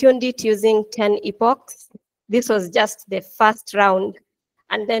fine-tuned it using 10 epochs. This was just the first round,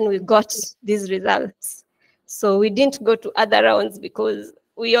 and then we got these results. So we didn't go to other rounds because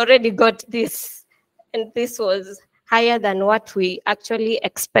we already got this, and this was higher than what we actually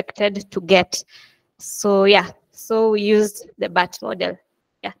expected to get. So yeah, so we used the BAT model.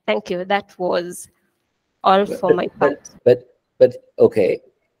 Yeah, thank you. That was all for my part. But okay,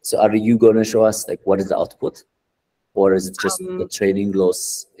 so are you going to show us like what is the output, or is it just the training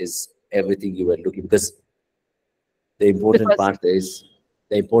loss is everything you were looking? Because the important part is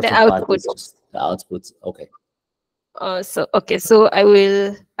the output. Okay. So I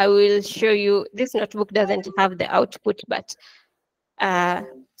will show you. This notebook doesn't have the output, but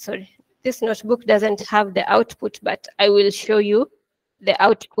this notebook doesn't have the output, but I will show you the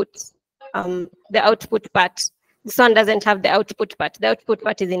output. The output part. This one doesn't have the output part. The output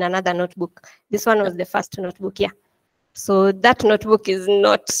part is in another notebook. This one was the first notebook, yeah. So that notebook is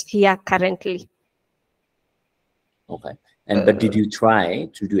not here currently. Okay. But did you try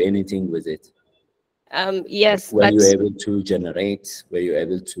to do anything with it? Yes. Were you able to generate? Were you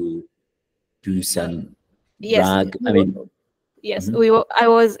able to do some drag? I mean, yes, I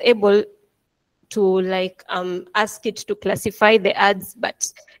was able to ask it to classify the ads,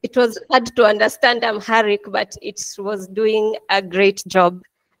 but it was hard to understand Amharic, but it was doing a great job.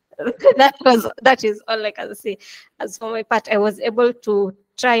 That is all I can say. As for my part, I was able to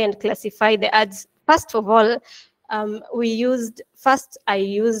try and classify the ads. First of all, I used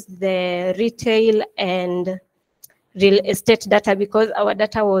the retail and real estate data because our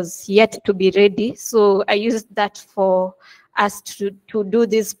data was yet to be ready. So I used that for us to do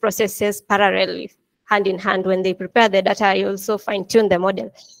these processes parallelly, hand in hand. When they prepare the data, I also fine-tune the model.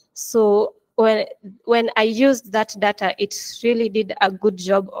 So when I used that data, it really did a good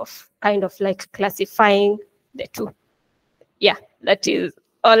job of kind of like classifying the two. Yeah, that is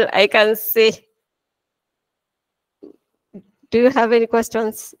all I can say. Do you have any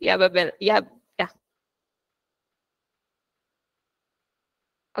questions? Yeah, Babel. Yeah.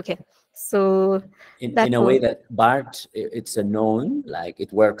 Okay, so in a way that BART, it's a known, like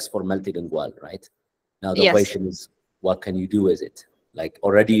it works for multilingual, right? Now the question is, what can you do with it? Like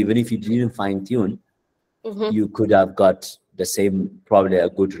already, even if you didn't fine tune, you could have got the same, probably a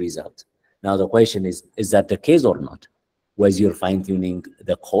good result. Now the question is that the case or not? Was your fine tuning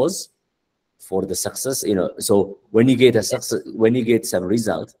the cause for the success? You know, so when you get a success, when you get some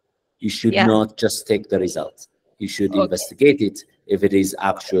result, you should not just take the result. You should investigate it if it is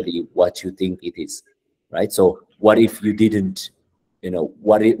actually what you think it is, right? So what if you didn't, you know,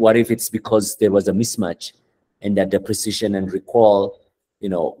 what if it's because there was a mismatch and that the precision and recall, you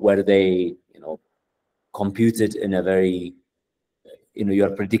know, where they, you know, computed in a very, you know, you're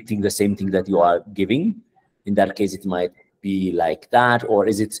predicting the same thing that you are giving. In that case, it might be like that, or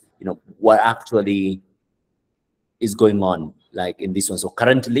is it, you know, what actually is going on like in this one? So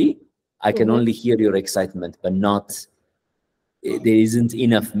currently, I can only hear your excitement, but not, there isn't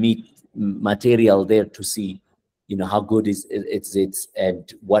enough material there to see, you know, how good is it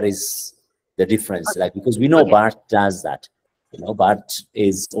and what is the difference, like, because we know BART does that, you know, BART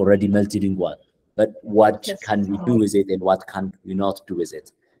is already multilingual, but what can we do with it and what can we not do with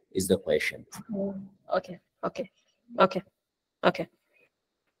it is the question. Okay,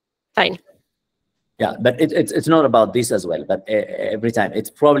 fine. Yeah, but it's not about this as well, but every time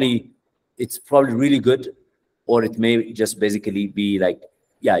it's probably really good, or it may just basically be like,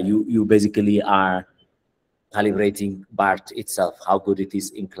 yeah, you basically are calibrating BART itself, how good it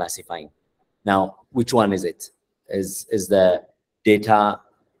is in classifying. Now, which one is it? Is the data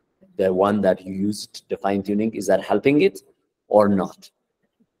the one that you used, the fine tuning, is that helping it or not?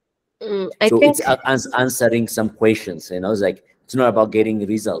 I so think it's answering some questions, you know, it's like, it's not about getting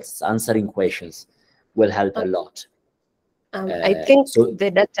results, it's answering questions will help a lot. I think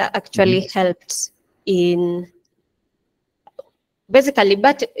the data actually helped in, basically,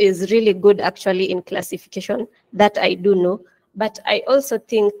 BART is really good actually in classification, that I do know, but I also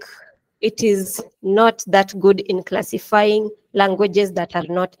think it is not that good in classifying languages that are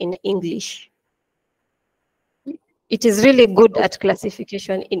not in English. It is really good at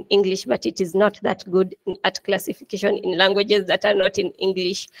classification in English, but it is not that good at classification in languages that are not in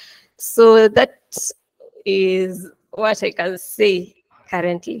English. So that is what I can say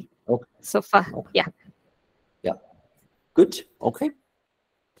currently. So far, yeah. Good. Okay.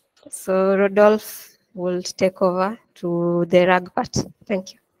 So Rodolphe will take over to the RAG part.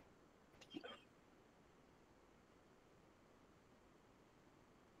 Thank you.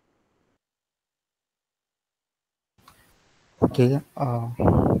 Okay.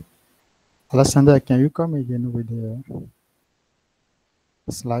 Alessandra, can you come again with the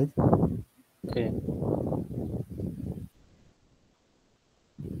slide? Okay.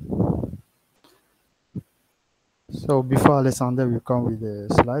 So before Alessandra will come with the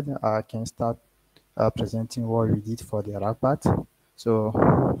slide, I can start presenting what we did for the RAG part. So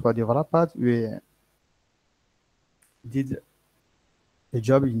for the RAG part, we did a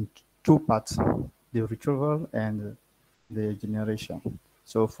job in two parts, the retrieval and the generation.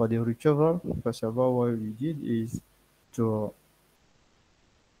 So for the retrieval, first of all, what we did is to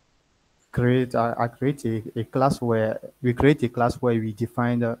create a class where we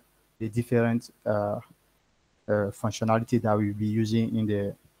define the different functionality that we'll be using in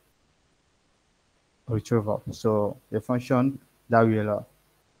the retrieval. So the function that will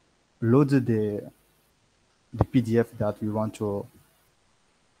load the PDF that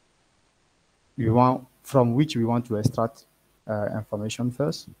from which we want to extract information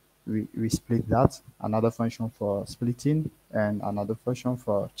first. We split that, another function for splitting and another function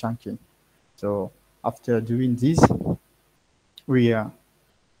for chunking. So after doing this, we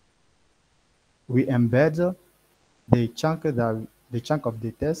embed the chunk of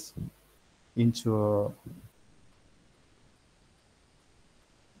the test into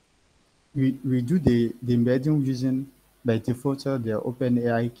we do the embedding using by default the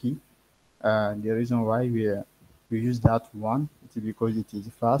OpenAI key. The reason why we use that one is because it is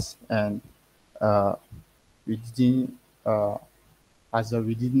fast, and we didn't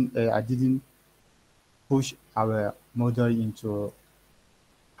I didn't push our model into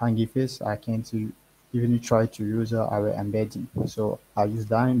Hungry Face. I can't even try to use our embedding. So I use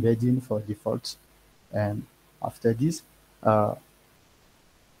that embedding for default. And after this,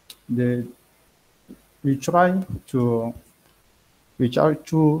 we try to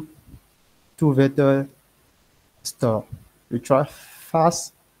two vector store. We try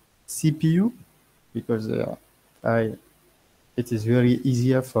fast CPU because it is very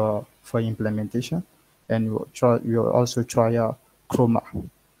easier for implementation, and we also try Chroma.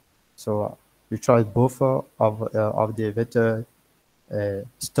 So we tried both of the vector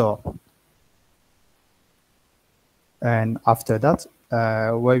store, and after that,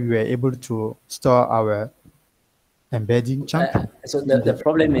 where we were able to store our embedding chunk. So the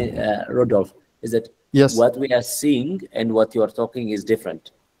problem, Rodolphe, is that yes, what we are seeing and what you are talking is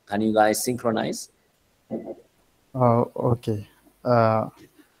different. Can you guys synchronize? Okay.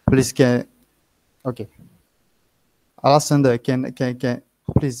 Please okay. Alexander, can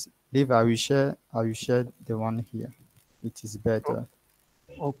please leave? I will share the one here. It is better.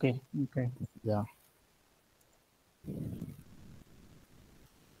 Okay. Yeah.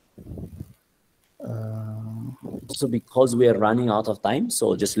 So because we are running out of time,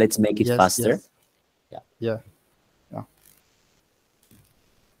 so just let's make it faster. Yes. Yeah.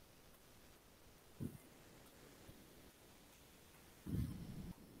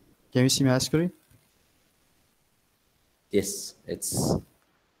 Can you see my screen? Yes, it's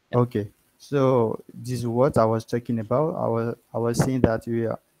okay. So this is what I was talking about. I was saying that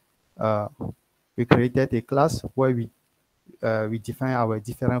we created a class where we define our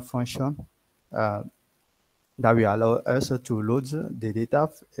different function that will allow us to load the data,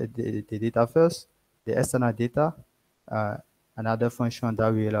 the data first, the external data, another function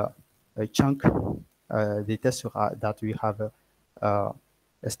that will chunk the text that we have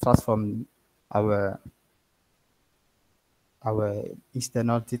extract from our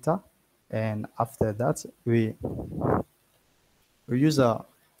external data, and after that we use a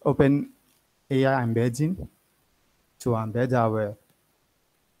open AI embedding to embed our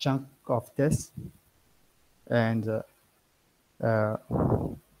chunk of text, and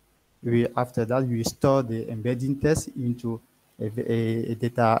after that we store the embedding text into a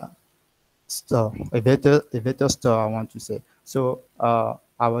data store, a vector store, I want to say. So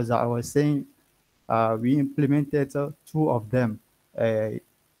I was saying we implemented two of them,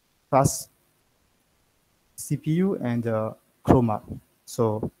 fast CPU and Chroma.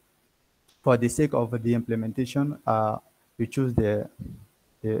 So for the sake of the implementation, we choose the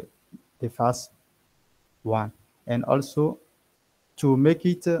fast one, and also to make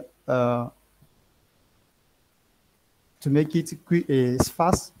it quick,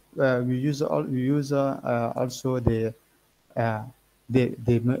 fast, we use also the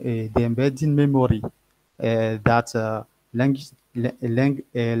embedding memory that lang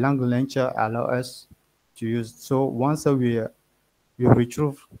launcher allow us to use. So once we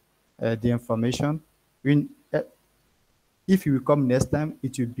retrieve the information, if you come next time,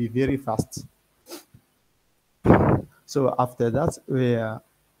 it will be very fast. So after that,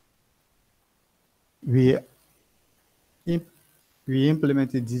 we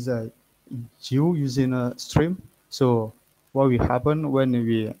implemented this GU using a stream. So what will happen when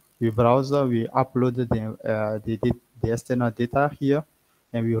we browse, we upload the external data here,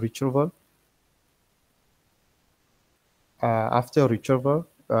 and we retrieval. After retrieval,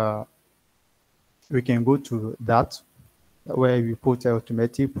 we can go to that where we put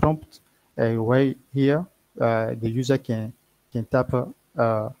automatic prompt. Where here the user can type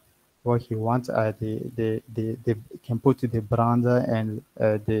what he wants. They can put the brand and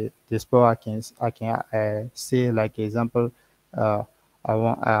the spell. I can say, like example, I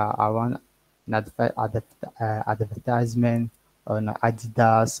want an advertisement on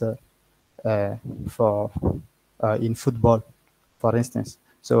Adidas for in football, for instance.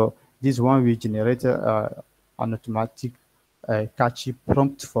 So this one we generate an automatic catchy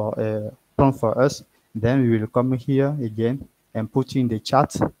prompt for us. Then we will come here again and put in the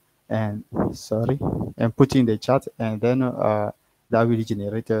chat, and put in the chat, and then that will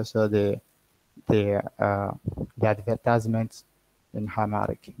generate also the advertisement in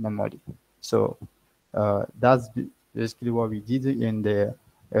Hamaric memory. So that's basically what we did in the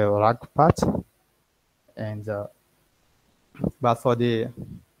rack part. And but for the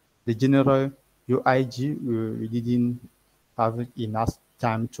general UIG, we didn't have enough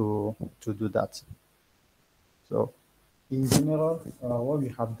time to do that. So in general, what we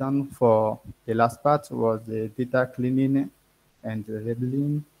have done for the last part was the data cleaning and the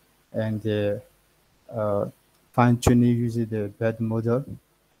labeling and the fine-tuning using the bed model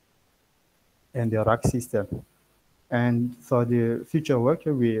and the rack system. And for the future work,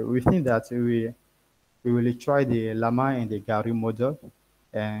 we think that we will try the Llama and the Gary model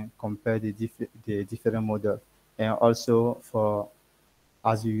and compare the different model. And also for,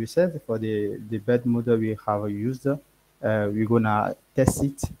 as you said, for the bed model we have used, we're gonna test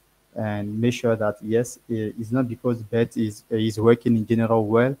it and make sure that yes, it's not because BET is working in general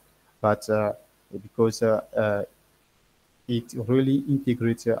well, but because it really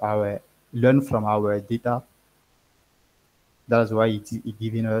integrates learn from our data. That's why it's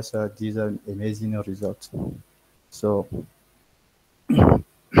giving us these amazing results. So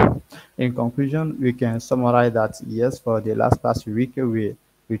in conclusion, we can summarize that yes, for the past week,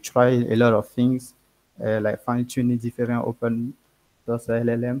 we tried a lot of things, like fine-tuning different open source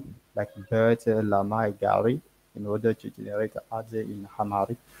LLM, like BERT, Llama, Gary, in order to generate ads in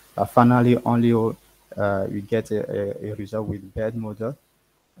Hamari. Finally, only we get a result with BERT model,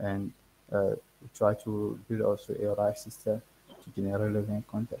 and we try to build also a RAG system to generate relevant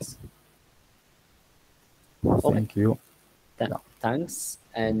context. Okay. Thank you. Thanks.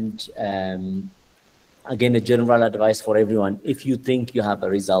 And again, a general advice for everyone: if you think you have a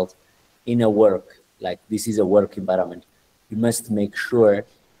result in a work, like this is a work environment, you must make sure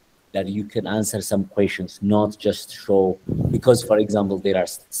that you can answer some questions, not just show, because, for example, there are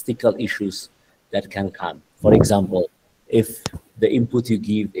statistical issues that can come. For example, if the input you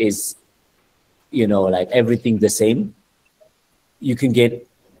give is, you know, like everything the same, you can get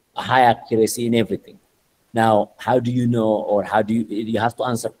a high accuracy in everything. Now, how do you know, or how do you have to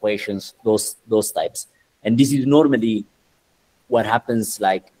answer questions, those types. And this is normally what happens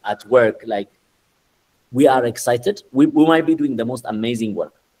like at work. Like, we are excited. We might be doing the most amazing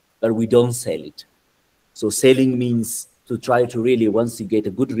work, but we don't sell it. So selling means to try to really, once you get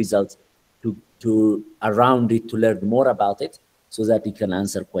a good result, to around it, to learn more about it so that you can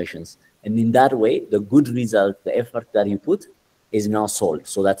answer questions. And in that way, the good result, the effort that you put is now sold.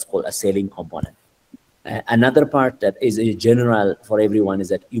 So that's called a selling component. Another part that is a general for everyone is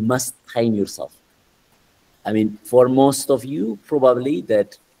that you must time yourself. I mean, for most of you, probably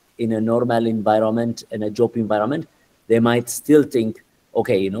that in a normal environment, in a job environment, they might still think,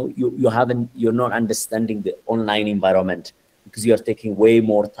 okay, you know, you're not understanding the online environment because you're taking way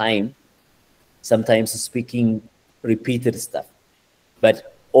more time, sometimes speaking repeated stuff.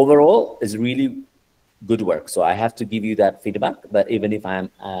 But overall, it's really good work. So I have to give you that feedback. But even if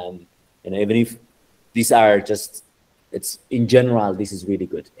I'm, you know, even if these are just, it's in general, this is really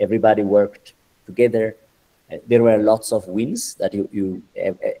good. Everybody worked together. There were lots of wins that you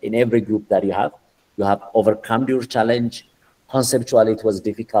in every group that you have overcome your challenge. Conceptually, it was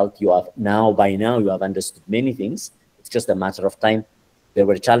difficult. By now, you have understood many things. It's just a matter of time. There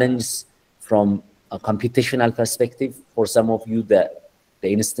were challenges from a computational perspective. For some of you, the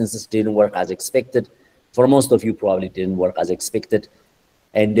instances didn't work as expected. For most of you, probably didn't work as expected.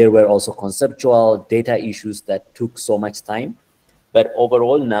 And there were also conceptual data issues that took so much time. But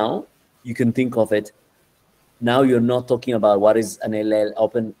overall, now you can think of it. Now you're not talking about what is an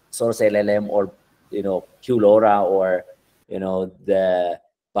open source LLM, or, you know, QLoRa, or, you know, the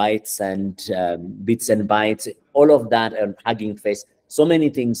bytes and bits and bytes, all of that, and Hugging Face. So many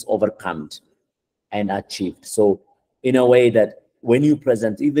things overcome and achieved. So in a way that when you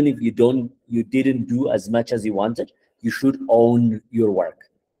present, even if you didn't do as much as you wanted, you should own your work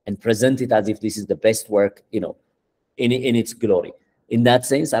and present it as if this is the best work, you know, in its glory. In that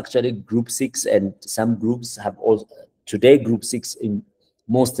sense, actually, Group 6 and some groups have also, today, Group 6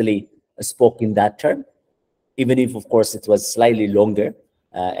 mostly spoke in that term, even if, of course, it was slightly longer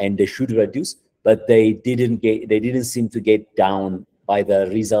and they should reduce, but they didn't seem to get down by the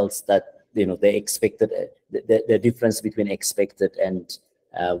results that, you know, they expected, the difference between expected and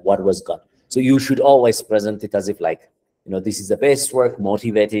what was got. So you should always present it as if, like, you know, this is the best work,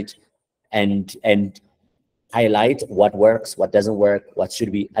 motivated, and highlight what works, what doesn't work, what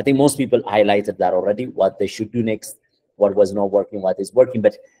should be. I think most people highlighted that already, what they should do next, what was not working, what is working.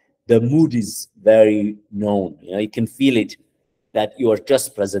 But the mood is very known. You know, you can feel it, that you are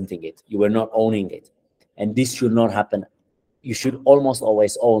just presenting it. You were not owning it. And this should not happen. You should almost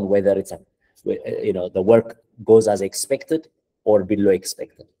always own whether it's, you know, the work goes as expected or below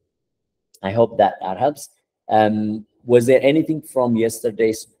expected. I hope that helps. Was there anything from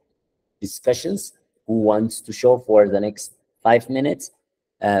yesterday's discussions who wants to show for the next 5 minutes?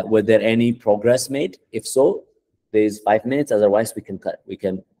 Were there any progress made? If so, there's 5 minutes. Otherwise, we can cut. We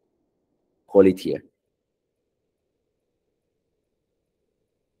can call it here.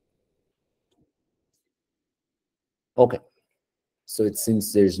 Okay. So it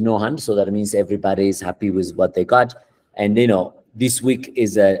seems there's no hand. So that means everybody is happy with what they got. And, you know, this week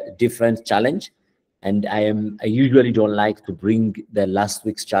is a different challenge. And I usually don't like to bring the last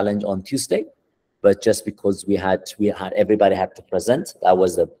week's challenge on Tuesday, but just because everybody had to present, that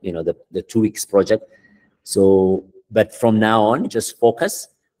was the 2 weeks project. So, but from now on, just focus.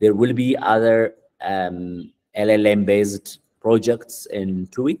 There will be other LLM based projects in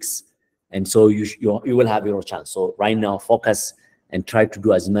 2 weeks. And so you will have your chance. So right now, focus and try to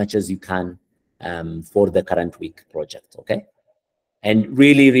do as much as you can for the current week project, okay? And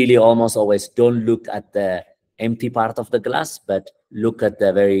really, really almost always don't look at the empty part of the glass, but look at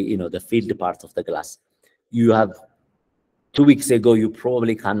the very, the filled part of the glass. You have 2 weeks ago, you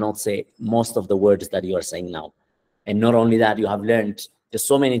probably cannot say most of the words that you are saying now. And not only that, you have learned, there's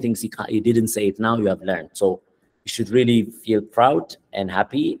so many things you didn't say it now, you have learned. So you should really feel proud and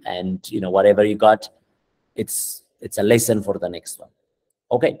happy, and whatever you got, it's a lesson for the next one.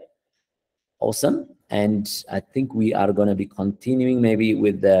 Okay, awesome. And I think we are going to be continuing maybe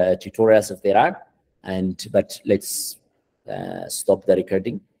with the tutorials if there are, but let's stop the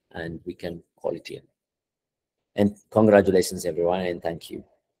recording and we can call it here. And congratulations everyone, and thank you.